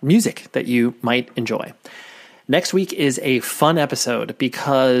music that you might enjoy. Next week is a fun episode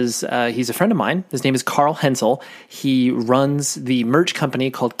because he's a friend of mine. His name is Carl Hensel. He runs the merch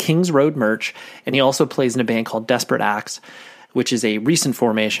company called Kings Road Merch, and he also plays in a band called Desperate Acts, which is a recent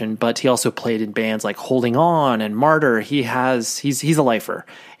formation, but he also played in bands like Holding On and Martyr. He's a lifer.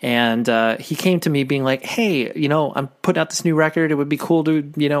 And he came to me being like, hey, I'm putting out this new record. It would be cool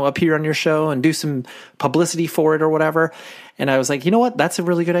to, appear on your show and do some publicity for it or whatever. And I was like, you know what? That's a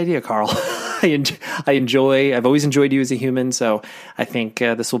really good idea, Carl. I've always enjoyed you as a human. So I think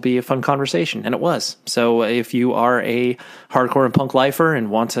this will be a fun conversation. And it was. So if you are a hardcore and punk lifer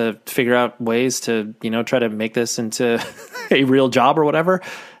and want to figure out ways to, try to make this into a real job or whatever,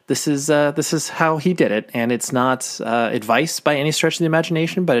 this is how he did it. And it's not advice by any stretch of the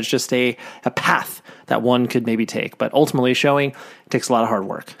imagination, but it's just a path that one could maybe take. But ultimately showing it takes a lot of hard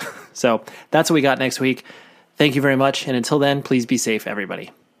work. So that's what we got next week. Thank you very much. And until then, please be safe,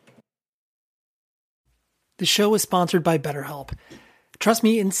 everybody. The show is sponsored by BetterHelp. Trust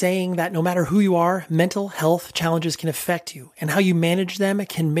me in saying that no matter who you are, mental health challenges can affect you, and how you manage them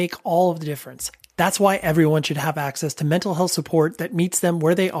can make all of the difference. That's why everyone should have access to mental health support that meets them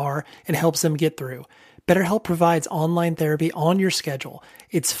where they are and helps them get through. BetterHelp provides online therapy on your schedule.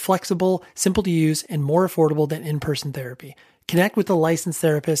 It's flexible, simple to use, and more affordable than in-person therapy. Connect with a licensed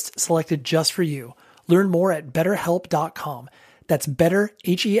therapist selected just for you. Learn more at betterhelp.com. That's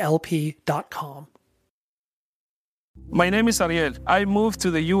betterhelp.com. My name is Ariel. I moved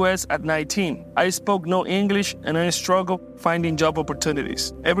to the U.S. at 19. I spoke no English and I struggled finding job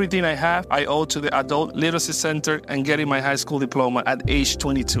opportunities. Everything I have, I owe to the Adult Literacy Center and getting my high school diploma at age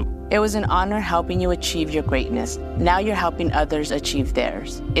 22. It was an honor helping you achieve your greatness. Now you're helping others achieve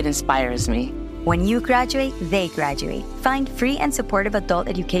theirs. It inspires me. When you graduate, they graduate. Find free and supportive adult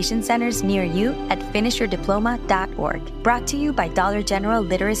education centers near you at finishyourdiploma.org. Brought to you by Dollar General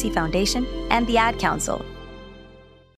Literacy Foundation and the Ad Council.